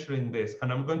time measuring this,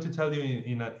 and I'm going to tell you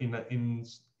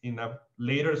in a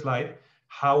later slide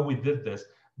how we did this.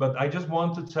 But I just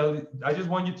want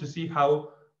you to see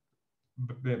how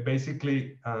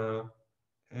basically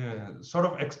sort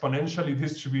of exponentially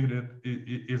distributed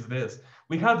is this.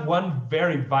 We had one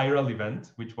very viral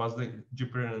event, which was the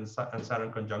Jupiter and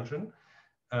Saturn conjunction,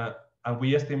 and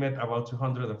we estimate about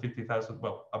 250,000,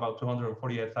 well, about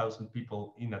 248,000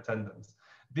 people in attendance.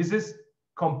 This is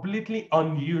completely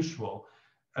unusual.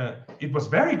 It was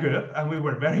very good, and we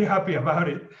were very happy about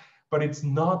it, but it's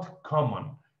not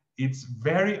common. It's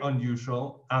very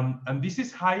unusual, and this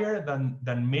is higher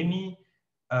than many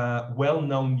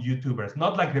well-known YouTubers,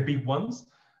 not like the big ones,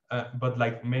 but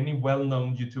like many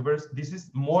well-known YouTubers. This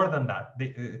is more than that.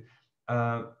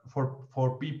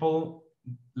 For people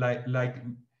like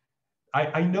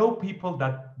I know people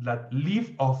that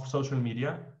live off social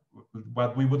media,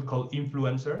 what we would call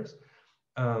influencers,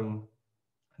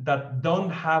 that don't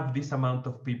have this amount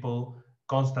of people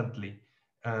constantly.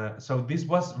 So this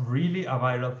was really a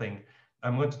viral thing.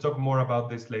 I'm going to talk more about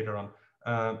this later on.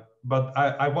 But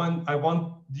I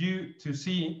want you to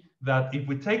see that if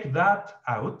we take that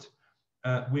out,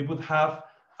 we would have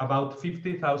about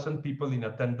 50,000 people in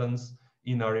attendance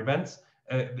in our events.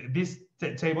 This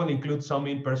table includes some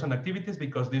in-person activities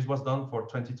because this was done for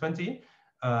 2020.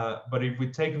 But if we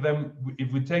take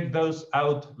those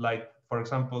out, like for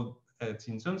example,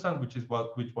 Tsinsunsan, which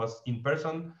was in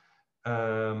person,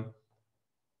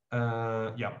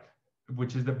 yeah,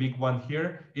 which is the big one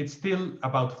here, it's still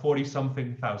about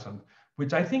 40-something thousand,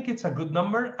 which I think it's a good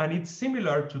number, and it's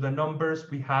similar to the numbers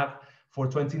we had for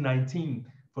 2019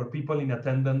 for people in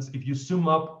attendance if you sum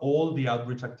up all the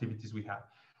outreach activities we have.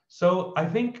 So I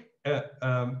think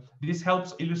this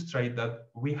helps illustrate that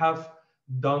we have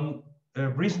done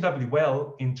reasonably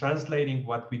well in translating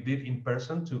what we did in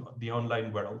person to the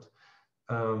online world.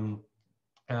 And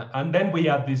then we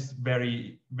had this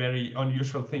very, very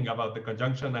unusual thing about the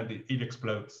conjunction, and it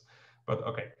explodes. But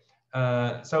okay,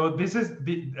 so this is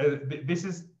the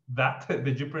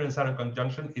Jupiter and Saturn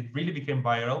conjunction. It really became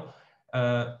viral,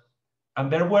 and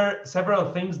there were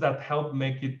several things that helped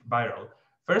make it viral.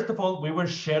 First of all, we were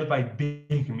shared by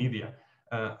big media.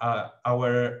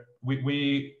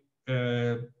 We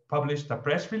published a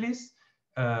press release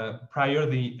prior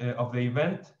of the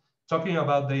event, talking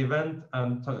about the event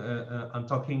and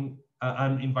talking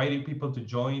and inviting people to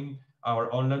join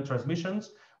our online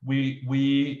transmissions.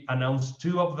 We announced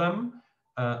 2 of them,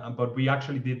 but we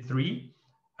actually did 3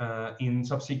 in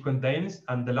subsequent days,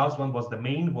 and the last one was the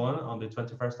main one on the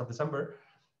 21st of December.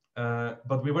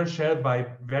 But we were shared by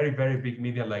very, very big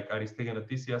media like Aristegui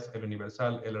Noticias, El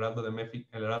Universal, El Heraldo de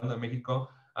México,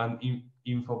 and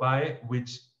Infobae,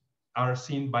 which are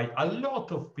seen by a lot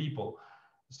of people.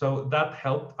 So that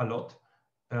helped a lot.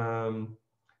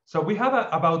 So we have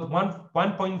about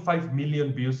 1.5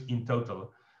 million views in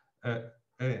total.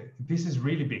 This is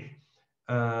really big.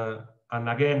 And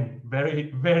again,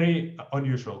 very, very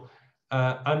unusual.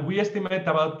 And we estimate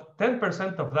about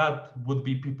 10% of that would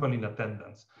be people in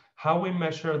attendance. How we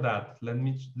measure that? Let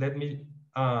me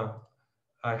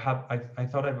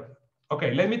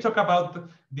okay, let me talk about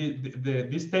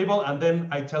this table, and then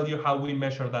I tell you how we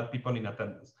measure that people in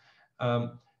attendance.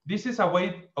 This is a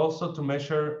way also to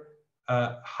measure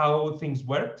how things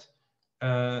worked.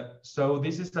 So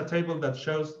this is a table that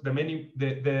shows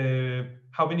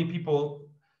how many people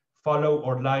follow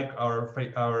or like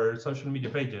our social media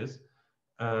pages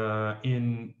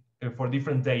for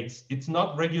different dates. It's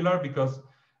not regular because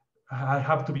I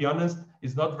have to be honest,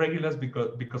 it's not regular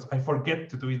because I forget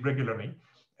to do it regularly.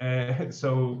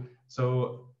 So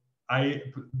I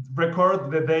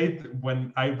record the date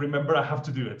when I remember I have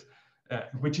to do it,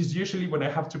 which is usually when I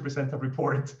have to present a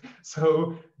report.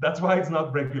 So that's why it's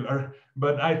not regular.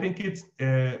 But I think it's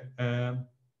a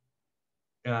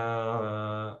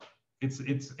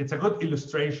good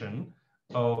illustration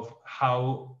of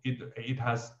how it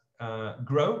has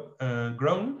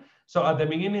grown. So at the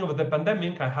beginning of the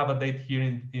pandemic, I have a date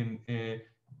here in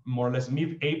more or less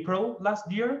mid-April last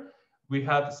year. We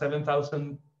had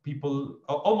 7,000 people,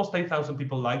 almost 8,000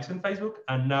 people likes in Facebook,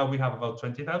 and now we have about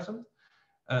 20,000.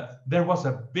 There was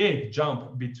a big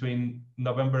jump between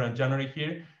November and January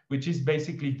here, which is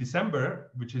basically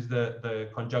December, which is the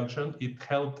conjunction. It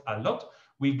helped a lot.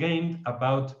 We gained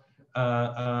about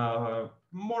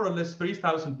more or less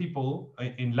 3,000 people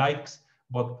in likes,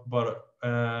 but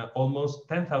almost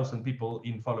 10,000 people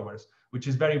in followers, which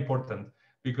is very important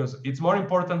because it's more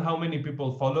important how many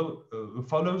people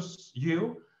follows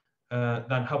you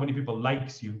than how many people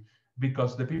likes you,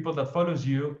 because the people that follows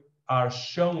you are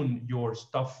shown your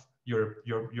stuff, your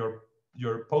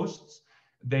posts.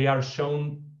 They are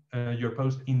shown your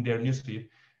post in their newsfeed,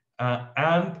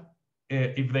 and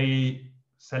if they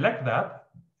select that,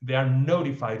 they are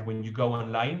notified when you go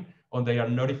online, or they are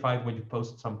notified when you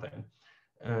post something.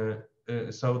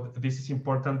 So this is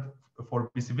important for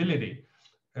visibility,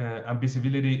 and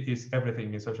visibility is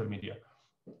everything in social media.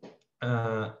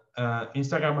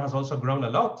 Instagram has also grown a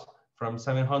lot, from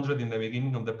 700 in the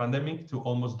beginning of the pandemic to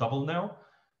almost double now.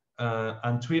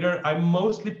 And Twitter, I'm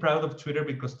mostly proud of Twitter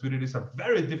because Twitter is a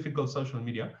very difficult social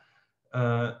media.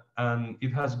 And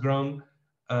it has grown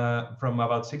from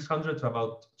about 600 to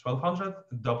about 1,200,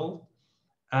 doubled.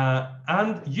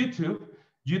 And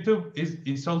YouTube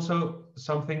is also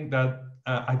something that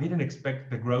I didn't expect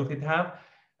the growth it had.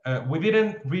 We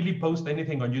didn't really post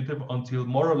anything on YouTube until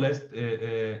more or less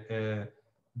the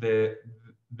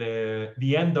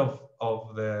end of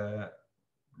the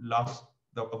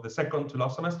second to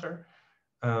last semester.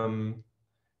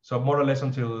 So more or less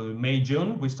until May,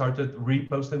 June, we started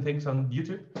reposting things on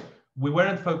YouTube. We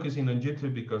weren't focusing on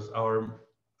YouTube because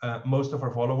most of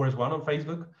our followers were on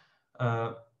Facebook.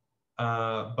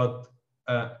 But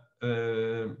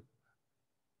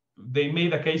they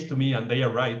made a case to me, and they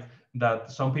are right,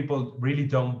 that some people really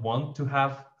don't want to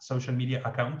have social media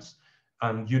accounts,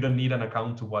 and you don't need an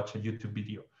account to watch a YouTube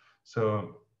video.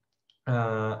 So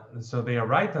they are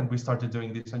right, and we started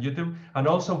doing this on YouTube. And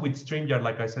also with StreamYard,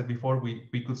 like I said before,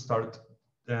 we could start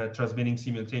transmitting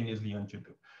simultaneously on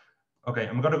YouTube. Okay,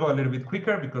 I'm gonna go a little bit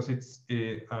quicker because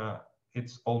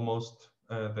it's almost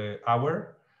the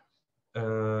hour.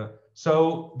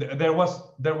 So there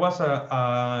was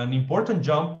an important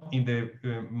jump in the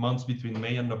months between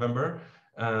May and November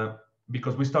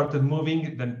because we started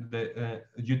moving the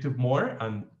YouTube more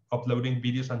and uploading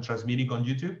videos and transmitting on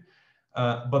YouTube.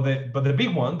 But the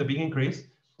big increase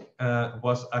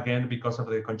was again because of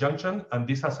the conjunction, and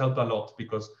this has helped a lot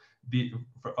because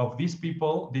of these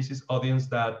people, this is audience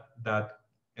that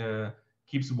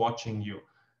keeps watching you.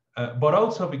 But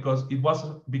also because it was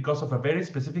because of a very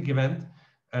specific event,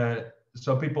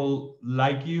 so people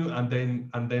like you and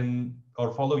then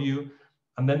or follow you,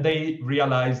 and then they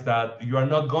realize that you are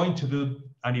not going to do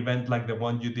an event like the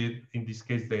one you did, in this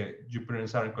case the Jupiter and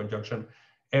Saturn conjunction,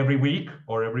 every week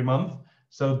or every month,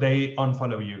 so they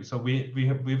unfollow you. So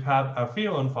we've had a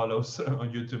few unfollows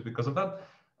on YouTube because of that,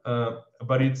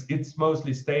 but it's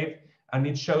mostly stayed, and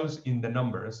it shows in the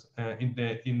numbers.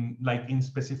 In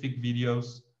specific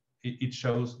videos, it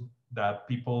shows that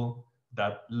people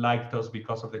that liked us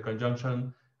because of the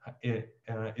conjunction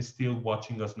is still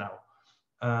watching us now.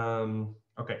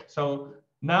 Okay, so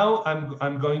now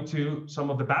I'm going to some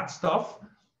of the bad stuff.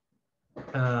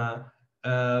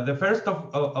 The first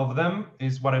of them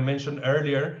is what I mentioned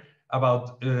earlier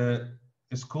about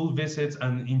school visits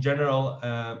and in general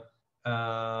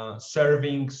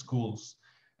serving schools.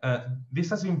 This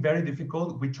has been very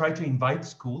difficult. We try to invite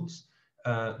schools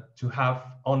to have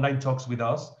online talks with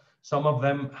us. Some of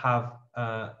them have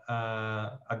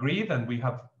agreed, and we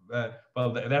have,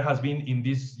 well, there has been in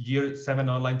this year 7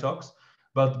 online talks,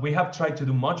 but we have tried to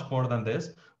do much more than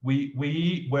this. We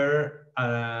were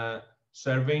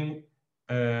serving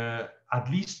at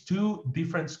least 2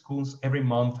 different schools every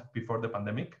month before the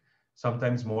pandemic,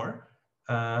 sometimes more,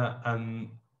 and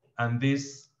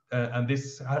this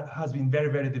has been very,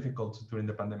 very difficult during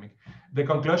the pandemic. The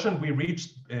conclusion we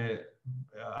reached,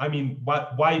 I mean,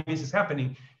 why this is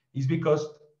happening is because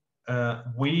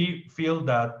we feel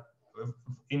that,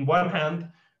 in one hand,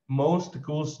 most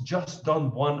schools just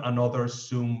don't want another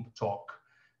Zoom talk.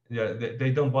 Yeah,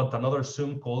 they don't want another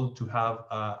Zoom call to have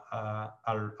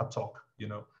a talk, you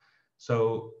know.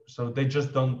 So they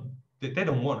just don't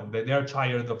want it. They are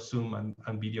tired of Zoom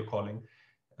and video calling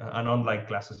and online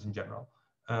classes in general.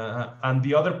 And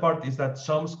the other part is that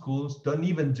some schools don't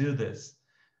even do this.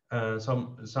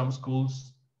 Some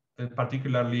schools,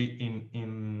 particularly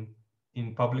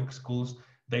in public schools,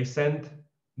 they send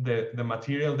the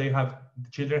material the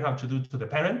children have to do to the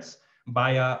parents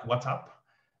via WhatsApp,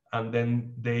 and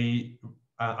then they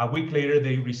a week later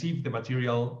they receive the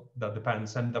material that the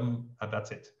parents send them, and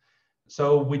that's it.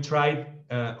 So we tried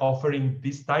offering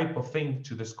this type of thing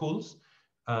to the schools,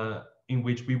 in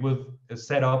which we would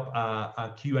set up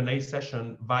a Q&A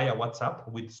session via WhatsApp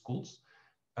with schools,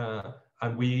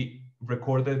 and we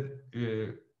recorded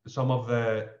some of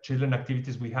the children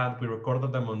activities we had. We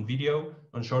recorded them on video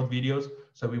on short videos.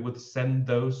 So we would send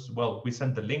those, well, we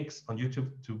sent the links on YouTube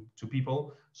to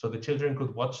people so the children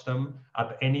could watch them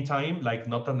at any time, like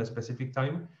not on a specific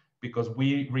time, because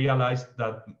we realized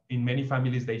that in many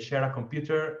families, they share a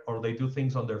computer or they do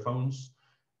things on their phones,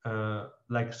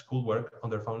 like schoolwork on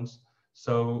their phones.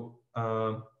 So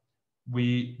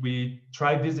we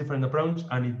tried this different approach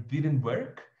and it didn't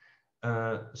work.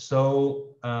 Thanks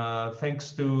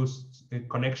to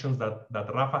connections that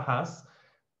Rafa has,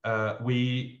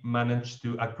 we managed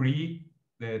to agree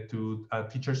to a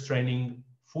teachers training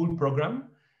full program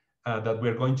that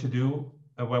we're going to do.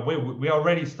 Well, we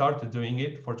already started doing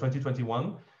it for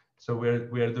 2021. So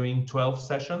we are doing 12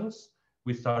 sessions.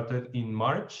 We started in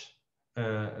March,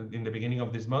 in the beginning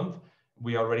of this month.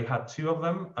 We already had 2 of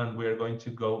them, and we are going to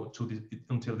go to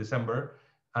until December.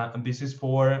 And this is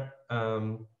for,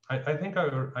 I think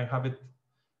I have it.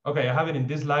 Okay, I have it in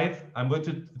this slide. I'm going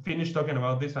to finish talking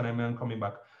about this and I'm coming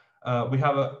back. We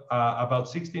have about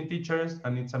 16 teachers,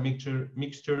 and it's a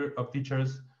mixture of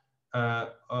teachers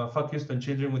focused on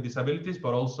children with disabilities,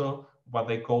 but also what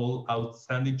they call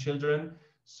outstanding children.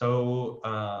 So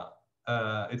I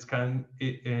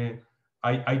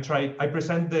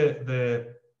present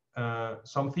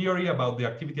some theory about the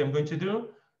activity I'm going to do,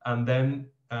 and then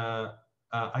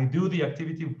I do the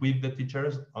activity with the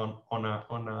teachers on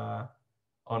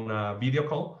a video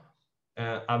call,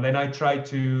 and then I try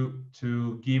to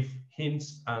give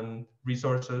hints and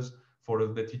resources for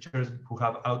the teachers who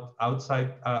have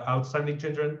outstanding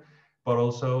children, but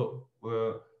also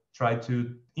try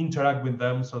to interact with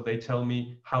them so they tell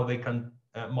me how they can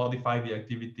modify the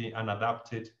activity and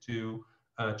adapt it to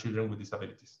children with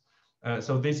disabilities.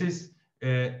 So this is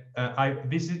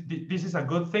this is a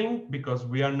good thing because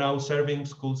we are now serving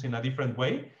schools in a different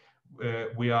way.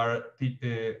 We are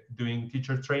doing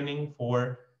teacher training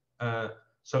for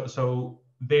so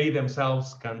they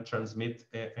themselves can transmit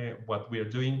what we are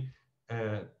doing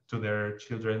to their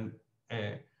children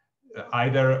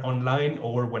either online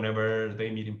or whenever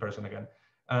they meet in person again.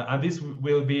 And this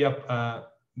will be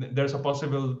there's a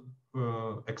possible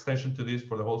extension to this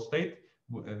for the whole state.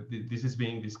 This is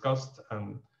being discussed,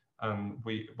 and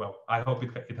I hope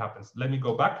it happens. Let me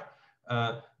go back.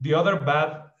 The other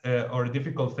bad or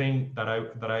difficult thing that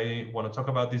I want to talk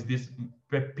about is this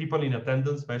people in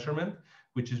attendance measurement,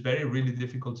 which is really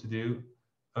difficult to do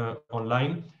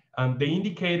online. And the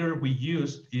indicator we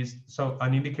used is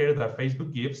an indicator that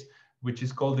Facebook gives, which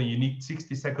is called the unique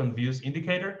 60-second views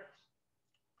indicator.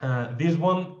 This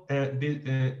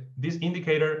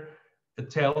indicator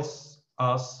tells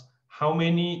us how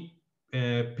many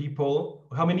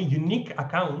how many unique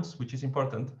accounts, which is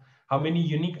important, how many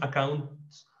unique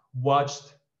accounts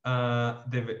watched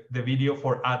the video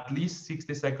for at least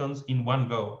 60 seconds in one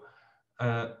go.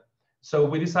 So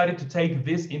we decided to take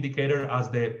this indicator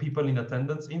as the people in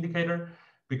attendance indicator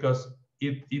because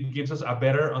it gives us a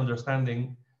better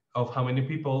understanding of how many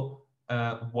people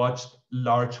watched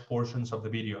large portions of the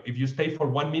video. If you stay for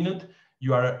 1 minute,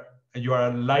 you are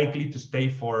likely to stay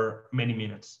for many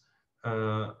minutes.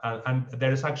 And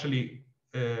there is actually,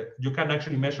 you can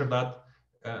actually measure that,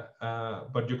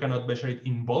 but you cannot measure it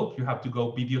in bulk. You have to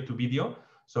go video to video.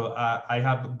 So I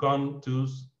have gone to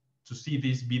see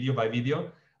this video by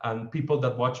video, and people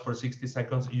that watch for 60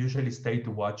 seconds usually stay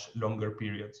to watch longer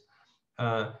periods.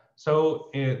 So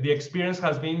the experience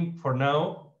has been for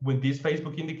now with this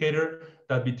Facebook indicator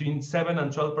that between 7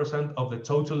 and 12% of the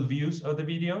total views of the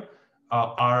video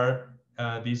are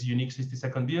these unique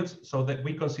 60-second views, so that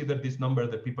we consider this number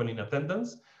the people in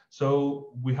attendance.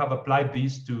 So we have applied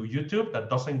this to YouTube that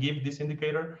doesn't give this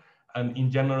indicator, and in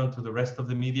general to the rest of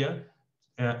the media.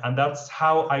 And that's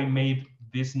how I made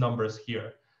these numbers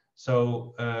here.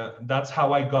 So that's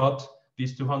how I got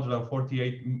this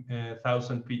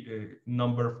 248,000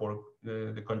 number for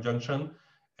the conjunction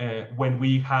when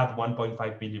we had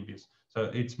 1.5 million views. So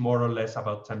it's more or less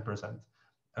about 10%,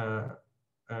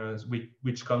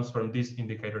 which comes from this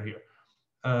indicator here.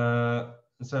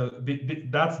 So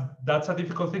that's a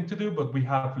difficult thing to do, but we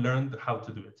have learned how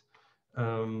to do it.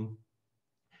 And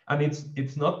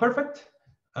it's not perfect,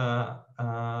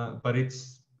 but it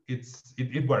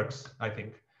works, I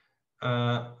think.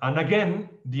 And again,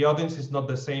 the audience is not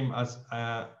the same as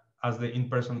the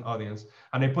in-person audience.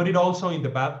 And I put it also in the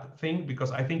bad thing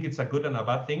because I think it's a good and a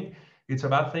bad thing. It's a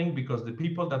bad thing because the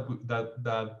people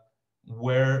that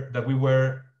we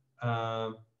were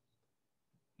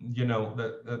you know,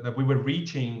 that we were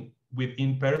reaching with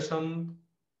in-person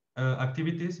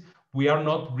activities, we are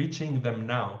not reaching them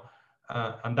now,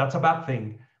 and that's a bad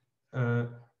thing.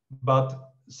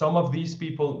 But some of these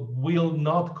people will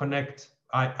not connect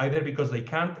either because they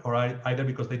can't or either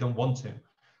because they don't want to,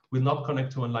 will not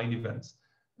connect to online events.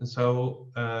 So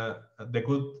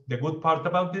the good part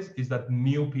about this is that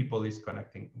new people is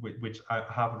connecting, which I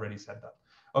have already said that.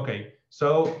 Okay,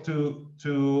 so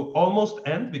to almost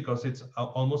end, because it's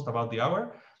almost about the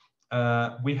hour,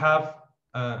 we have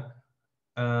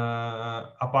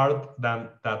apart than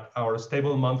that our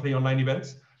stable monthly online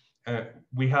events,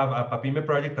 we have a PAPIME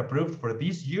project approved for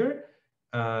this year,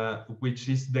 which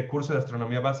is the Curso de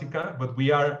Astronomía Básica, but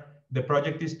the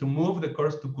project is to move the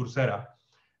course to Coursera.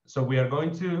 So we are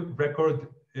going to record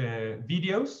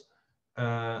videos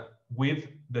with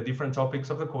the different topics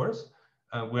of the course.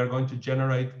 We are going to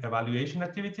generate evaluation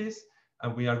activities,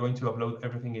 and we are going to upload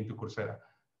everything into Coursera.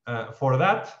 For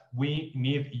that, we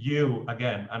need you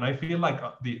again. And I feel like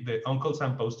the Uncle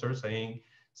Sam poster saying,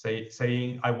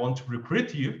 I want to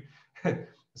recruit you.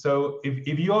 So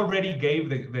if you already gave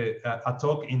a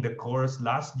talk in the course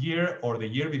last year or the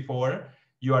year before,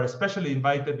 you are especially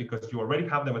invited because you already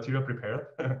have the material prepared.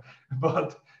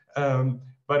 But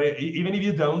even if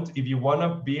you don't, if you want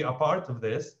to be a part of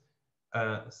this,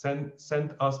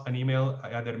 send us an email,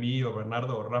 either me or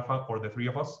Bernardo or Rafa or the three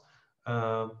of us.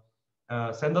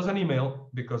 Send us an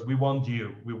email because we want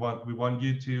you. We want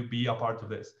you to be a part of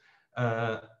this.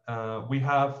 We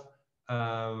have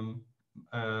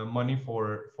money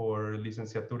for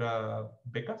licenciatura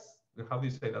becas. How do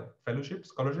you say that? Fellowship,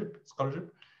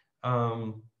 scholarship.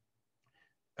 And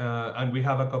we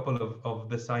have a couple of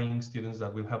design students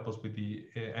that will help us with the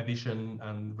edition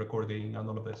and recording and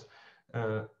all of this.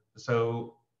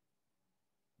 So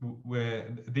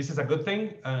this is a good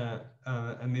thing,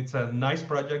 and it's a nice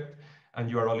project, and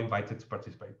you are all invited to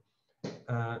participate.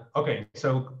 Okay,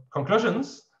 so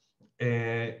conclusions.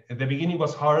 The beginning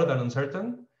was hard and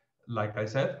uncertain, like I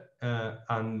said,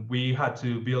 and we had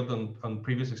to build on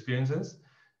previous experiences.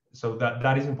 So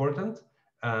that is important.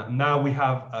 Now we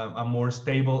have a more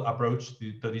stable approach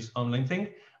to this online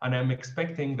thing, and I'm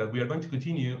expecting that we are going to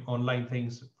continue online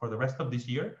things for the rest of this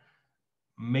year,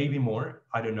 maybe more,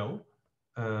 I don't know.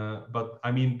 But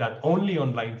I mean that only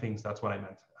online things, that's what I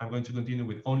meant. I'm going to continue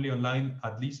with only online,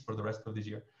 at least for the rest of this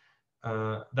year.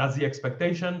 That's the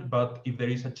expectation, but if there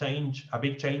is a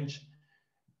big change,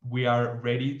 we are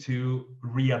ready to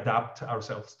readapt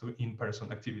ourselves to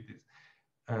in-person activities.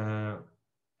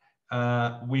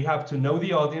 We have to know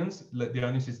the audience. The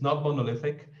audience is not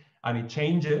monolithic, and it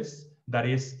changes. That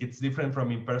is, it's different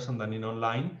from in-person than in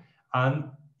online,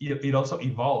 and it also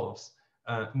evolves.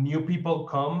 New people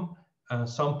come,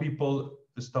 some people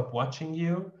stop watching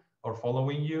you or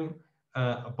following you,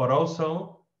 but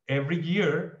also every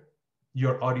year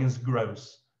your audience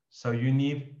grows. So you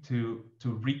need to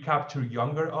recapture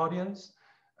younger audience,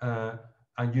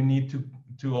 and you need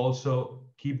to also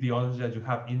keep the audience that you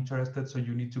have interested. So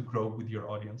you need to grow with your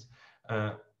audience,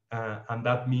 and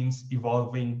that means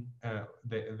evolving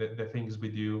the things we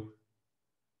do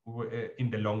in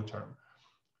the long term.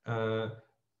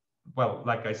 Well,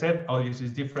 like I said, audience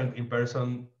is different in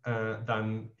person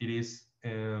than it is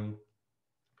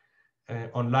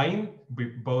online,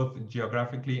 both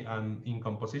geographically and in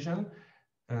composition.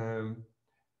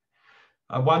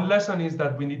 One lesson is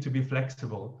that we need to be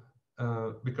flexible,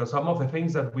 because some of the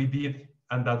things that we did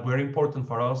and that were important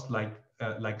for us,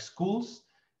 like schools,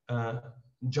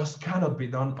 just cannot be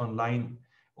done online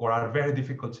or are very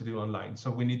difficult to do online.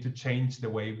 So we need to change the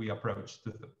way we approach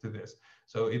to this.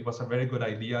 So it was a very good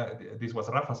idea. This was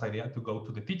Rafa's idea to go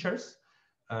to the teachers.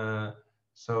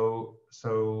 So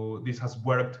this has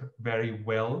worked very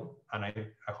well, and I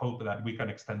hope that we can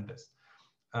extend this.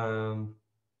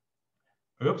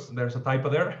 Oops, there's a typo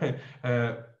there.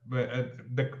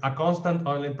 A constant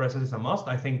online presence is a must.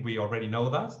 I think we already know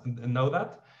that.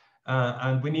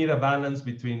 And we need a balance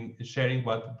between sharing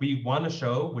what we want to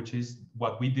show, which is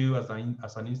what we do as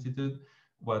an institute,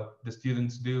 what the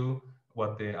students do,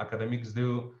 what the academics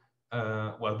do,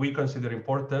 what we consider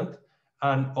important,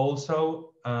 and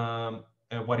also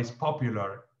what is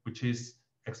popular, which is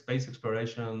space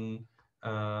exploration,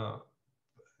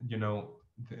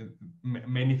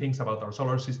 many things about our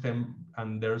solar system,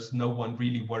 and there's no one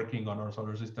really working on our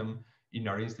solar system in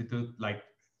our institute, like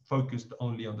focused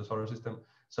only on the solar system.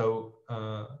 So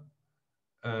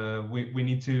we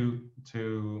need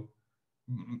to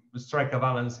strike a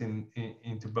balance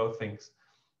into both things.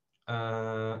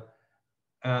 And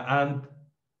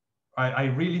I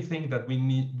really think that we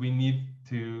need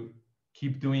to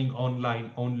keep doing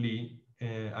online only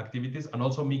activities and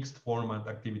also mixed format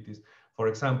activities. For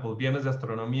example, Viernes de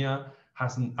Astronomía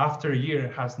after a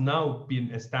year has now been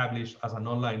established as an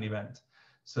online event.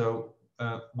 So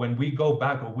when we go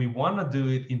back, or we want to do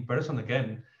it in person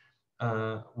again,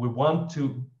 we want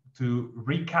to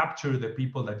recapture the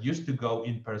people that used to go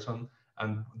in person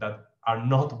and that are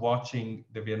not watching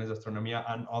the Viernes de Astronomía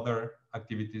and other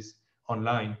activities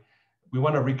online. We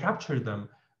want to recapture them.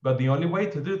 But the only way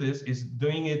to do this is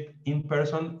doing it in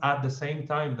person at the same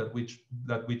time that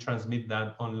we transmit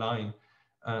that online.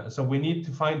 So we need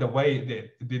to find a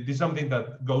way. This is something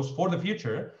that goes for the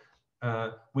future.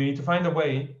 We need to find a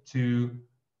way to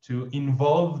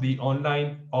involve the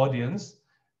online audience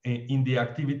in the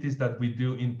activities that we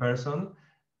do in person,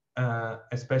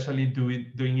 especially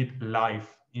doing it live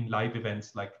in live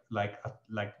events like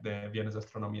the Viernes de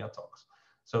Astronomía talks.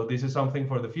 So this is something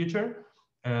for the future.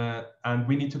 And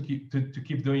we need to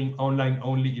keep doing online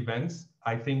only events.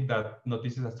 I think that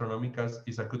Noticias Astronómicas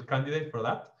is a good candidate for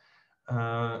that.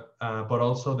 But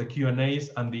also the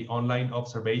Q&As and the online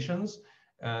observations.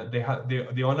 They have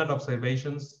the online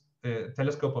observations,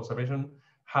 telescope observation,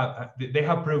 they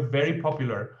have proved very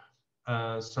popular.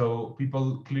 So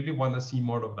people clearly want to see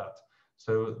more of that.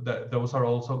 So those are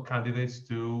also candidates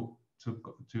to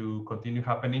continue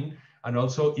happening. And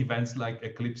also events like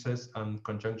eclipses and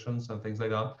conjunctions and things like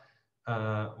that.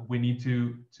 We need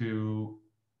to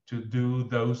do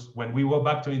those when we go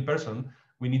back to in person.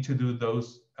 We need to do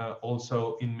those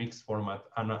also in mixed format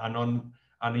and on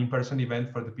an in-person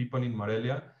event for the people in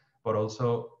Morelia, but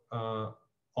also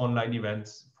online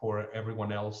events for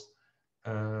everyone else.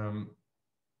 And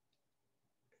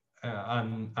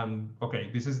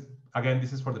okay, this is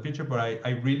for the future, but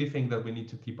I really think that we need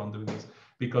to keep on doing this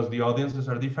because the audiences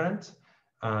are different,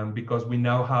 because we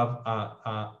now have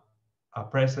a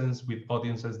presence with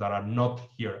audiences that are not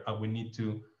here, and we need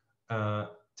to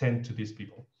tend to these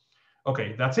people.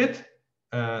 Okay, that's it.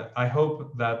 I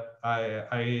hope that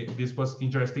this was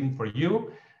interesting for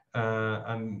you,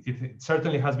 and it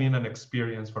certainly has been an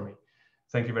experience for me.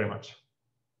 Thank you very much.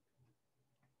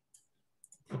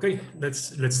 Okay, let's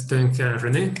thank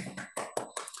René.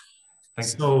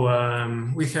 So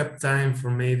we have time for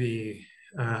maybe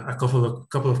a couple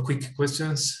of quick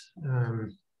questions.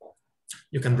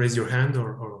 You can raise your hand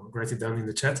or write it down in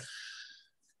the chat.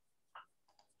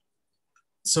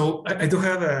 So I do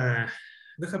have a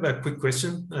quick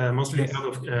question, mostly yes.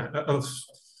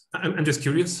 I'm just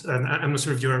curious, and I'm not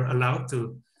sure if you're allowed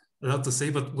to say,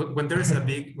 but when there is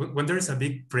a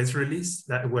big press release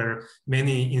where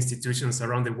many institutions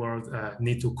around the world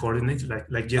need to coordinate,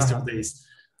 like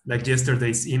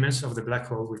yesterday's image of the black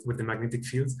hole with the magnetic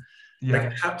field.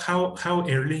 Yeah. Like how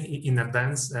early in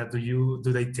advance do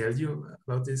they tell you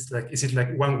about this? Like, is it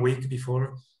like 1 week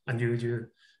before, and you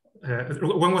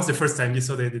when was the first time you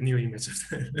saw the new image?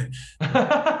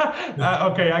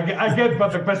 Okay, I get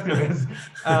what the question is.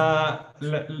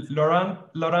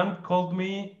 Laurent called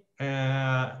me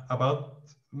about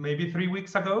maybe 3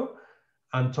 weeks ago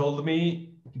and told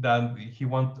me that he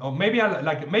or maybe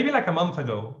like a month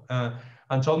ago,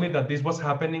 and told me that this was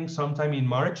happening sometime in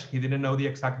March. He didn't know the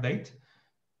exact date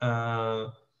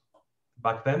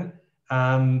back then,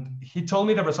 and he told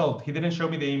me the result. He didn't show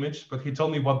me the image, but he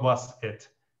told me what was it.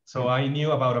 So I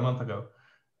knew about a month ago.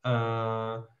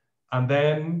 And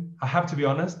then I have to be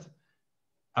honest,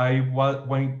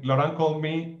 when Laurent called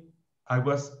me, I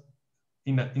was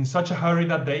in such a hurry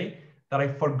that day that I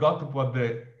forgot what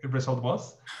the result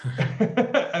was.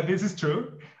 And this is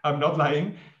true. I'm not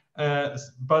lying.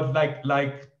 But like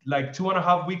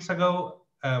 2.5 weeks ago,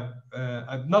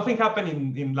 nothing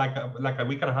happened in like a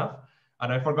week and a half,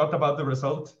 and I forgot about the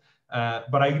result.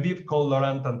 But I did call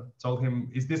Laurent and told him,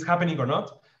 is this happening or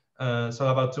not? So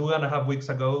about 2.5 weeks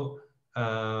ago,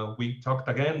 we talked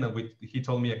again, and he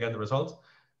told me again the results.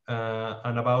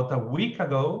 And about a week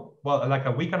ago, well, like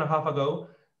a week and a half ago,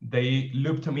 they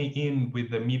looped me in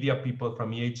with the media people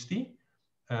from EHT.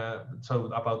 So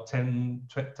about 10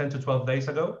 to 12 days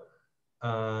ago.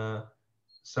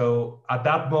 So at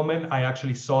that moment, I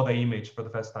actually saw the image for the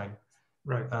first time.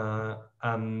 Right.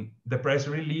 And the press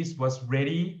release was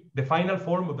ready. The final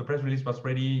form of the press release was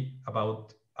ready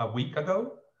about a week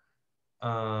ago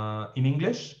in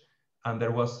English. And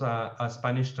there was a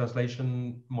Spanish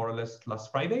translation more or less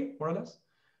last Friday, more or less.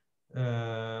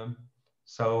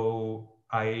 So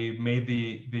I made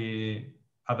the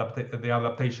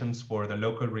adaptations for the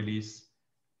local release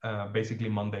basically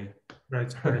Monday.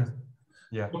 Right.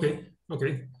 Yeah.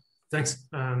 Okay. Thanks.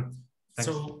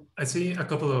 So I see a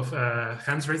couple of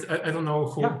hands raised. I don't know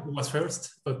who was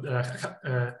first, but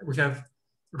we have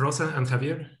Rosa and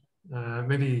Javier.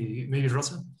 Maybe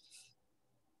Rosa.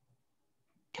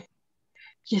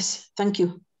 Yes, thank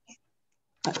you.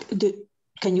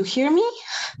 Can you hear me?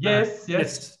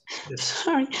 Yes.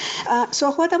 Sorry.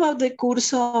 So what about the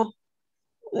curso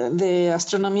de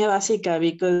Astronomía Básica?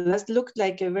 Because that looked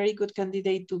like a very good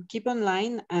candidate to keep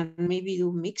online and maybe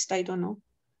do mixed, I don't know.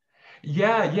 We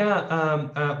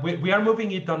are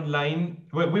moving it online.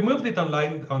 We moved it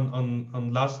online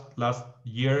on last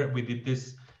year. We did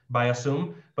this via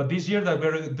Zoom, but this year that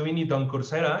we're doing it on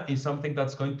Coursera is something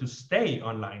that's going to stay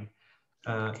online.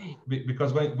 Okay.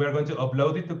 Because we're going to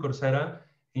upload it to Coursera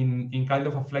in kind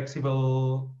of a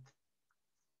flexible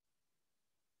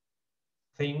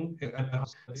thing,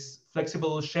 this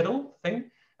flexible schedule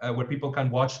thing, where people can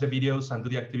watch the videos and do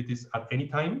the activities at any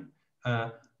time.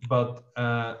 But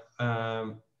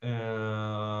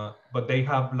they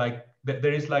have like,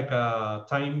 there is like a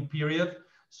time period,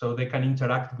 so they can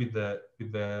interact with the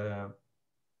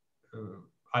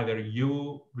either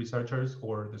you researchers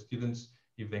or the students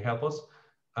if they help us.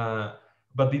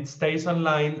 But it stays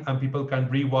online and people can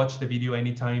rewatch the video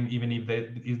anytime, even if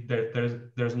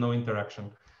there's no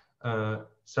interaction.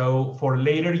 So for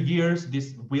later years,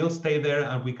 this will stay there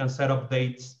and we can set up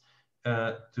dates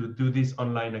to do this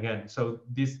online again. So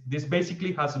this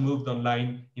basically has moved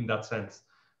online in that sense,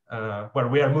 where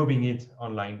we are moving it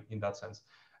online in that sense.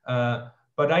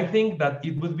 But I think that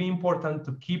it would be important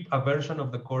to keep a version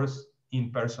of the course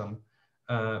in person,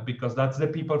 because that's the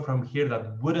people from here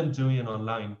that wouldn't do it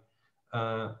online.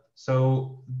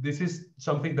 So this is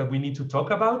something that we need to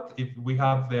talk about. If we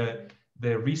have the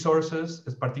resources,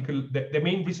 as particular, the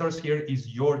main resource here is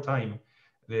your time,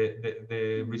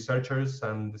 the researchers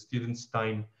and the students'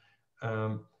 time.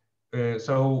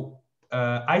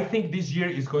 I think this year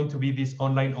is going to be this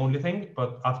online only thing,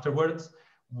 but afterwards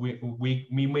we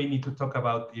may need to talk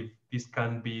about if this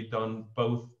can be done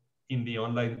both in the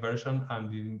online version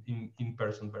and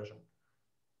in-person version.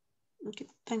 Okay,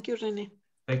 thank you, René.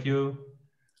 Thank you.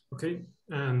 Okay,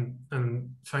 and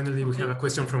finally we have a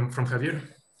question from Javier.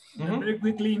 Very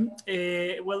quickly,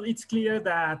 well, it's clear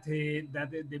that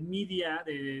the media,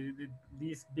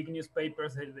 these big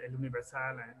newspapers, El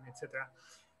Universal, etc.,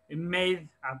 made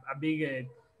a big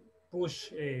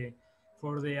push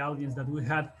for the audience that we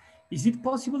had. Is it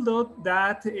possible, though,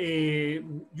 that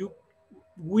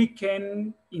we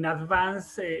can, in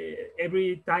advance,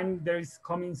 every time there is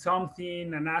coming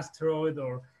something, an asteroid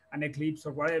or an eclipse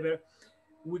or whatever,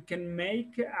 we can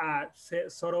make a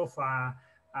sort of a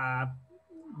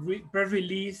press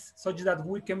release such that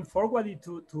we can forward it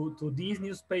to these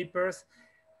newspapers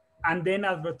and then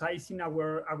advertising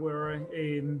our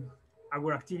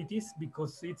activities,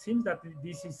 because it seems that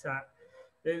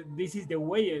this is the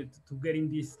way to getting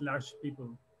this large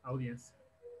people audience.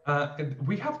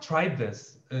 We have tried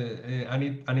this,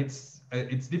 and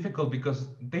it's difficult because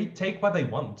they take what they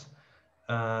want.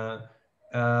 All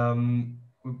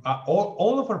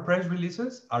of our press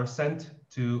releases are sent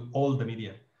to all the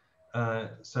media.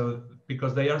 So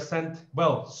because they are sent,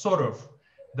 well, sort of.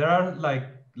 There are like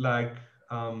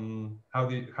how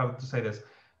to say this,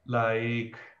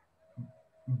 like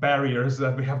barriers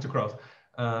that we have to cross.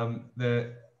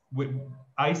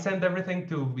 I send everything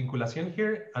to Vinculación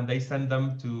here, and they send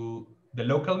them to the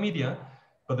local media,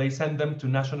 but they send them to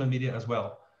national media as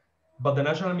well. But the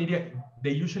national media,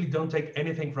 they usually don't take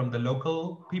anything from the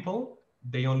local people.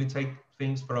 They only take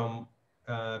things from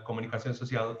Comunicación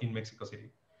Social in Mexico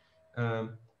City.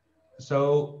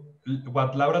 So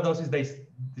what Laura does is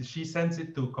she sends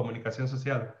it to Comunicación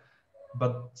Social,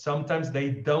 but sometimes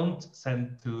they don't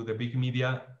send to the big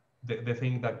media the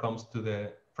thing that comes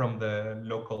from the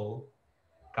local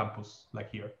campus,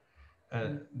 like here.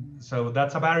 So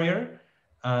that's a barrier.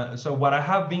 So what I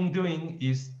have been doing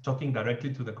is talking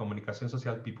directly to the Comunicación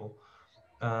Social people.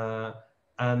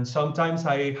 And sometimes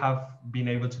I have been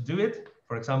able to do it.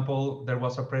 For example, there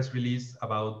was a press release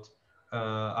about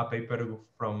a paper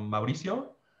from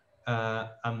Mauricio,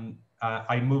 and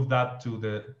I moved that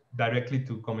directly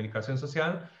to Comunicación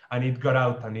Social, and it got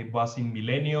out, and it was in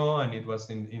Milenio, and it was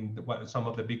in some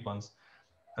of the big ones.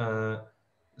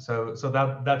 So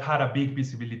that had a big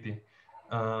visibility.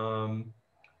 But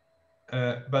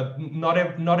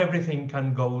not everything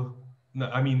can go. No,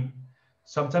 I mean,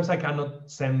 sometimes I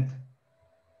cannot send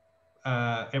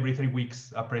every 3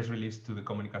 weeks a press release to the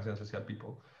Comunicación Social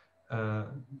people.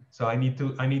 So I need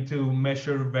to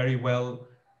measure very well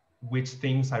which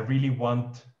things I really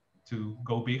want to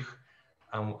go big,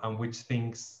 and which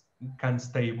things can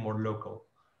stay more local.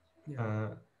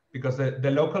 Yeah. Because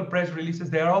the local press releases,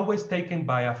 they are always taken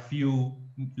by a few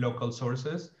local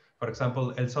sources. For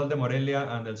example, El Sol de Morelia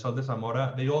and El Sol de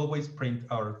Zamora, they always print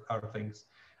our things.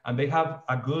 And they have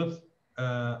a good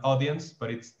audience,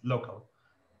 but it's local.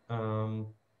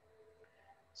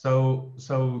 So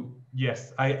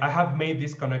yes, I have made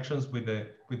these connections with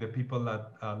the people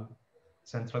at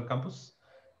Central Campus.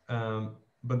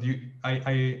 But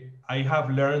I have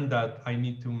learned that I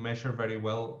need to measure very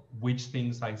well which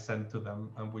things I send to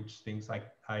them and which things I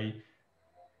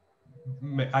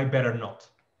I better not.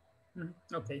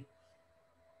 Okay.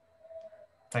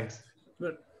 Thanks.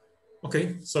 Good.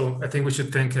 Okay, so I think we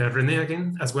should thank René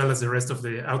again, as well as the rest of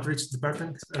the outreach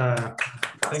department.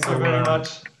 Thank you very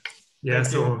much. Yeah, Thank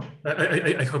so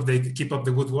I hope they keep up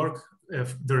the good work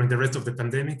during the rest of the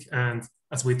pandemic, and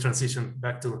as we transition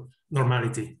back to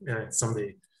normality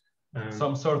someday.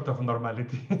 Some sort of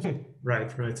normality.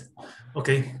 Right.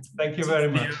 Okay. Thank you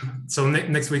very much. So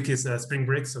next week is spring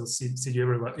break, so see you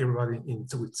everybody in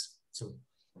 2 weeks. So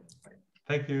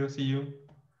thank you. See you.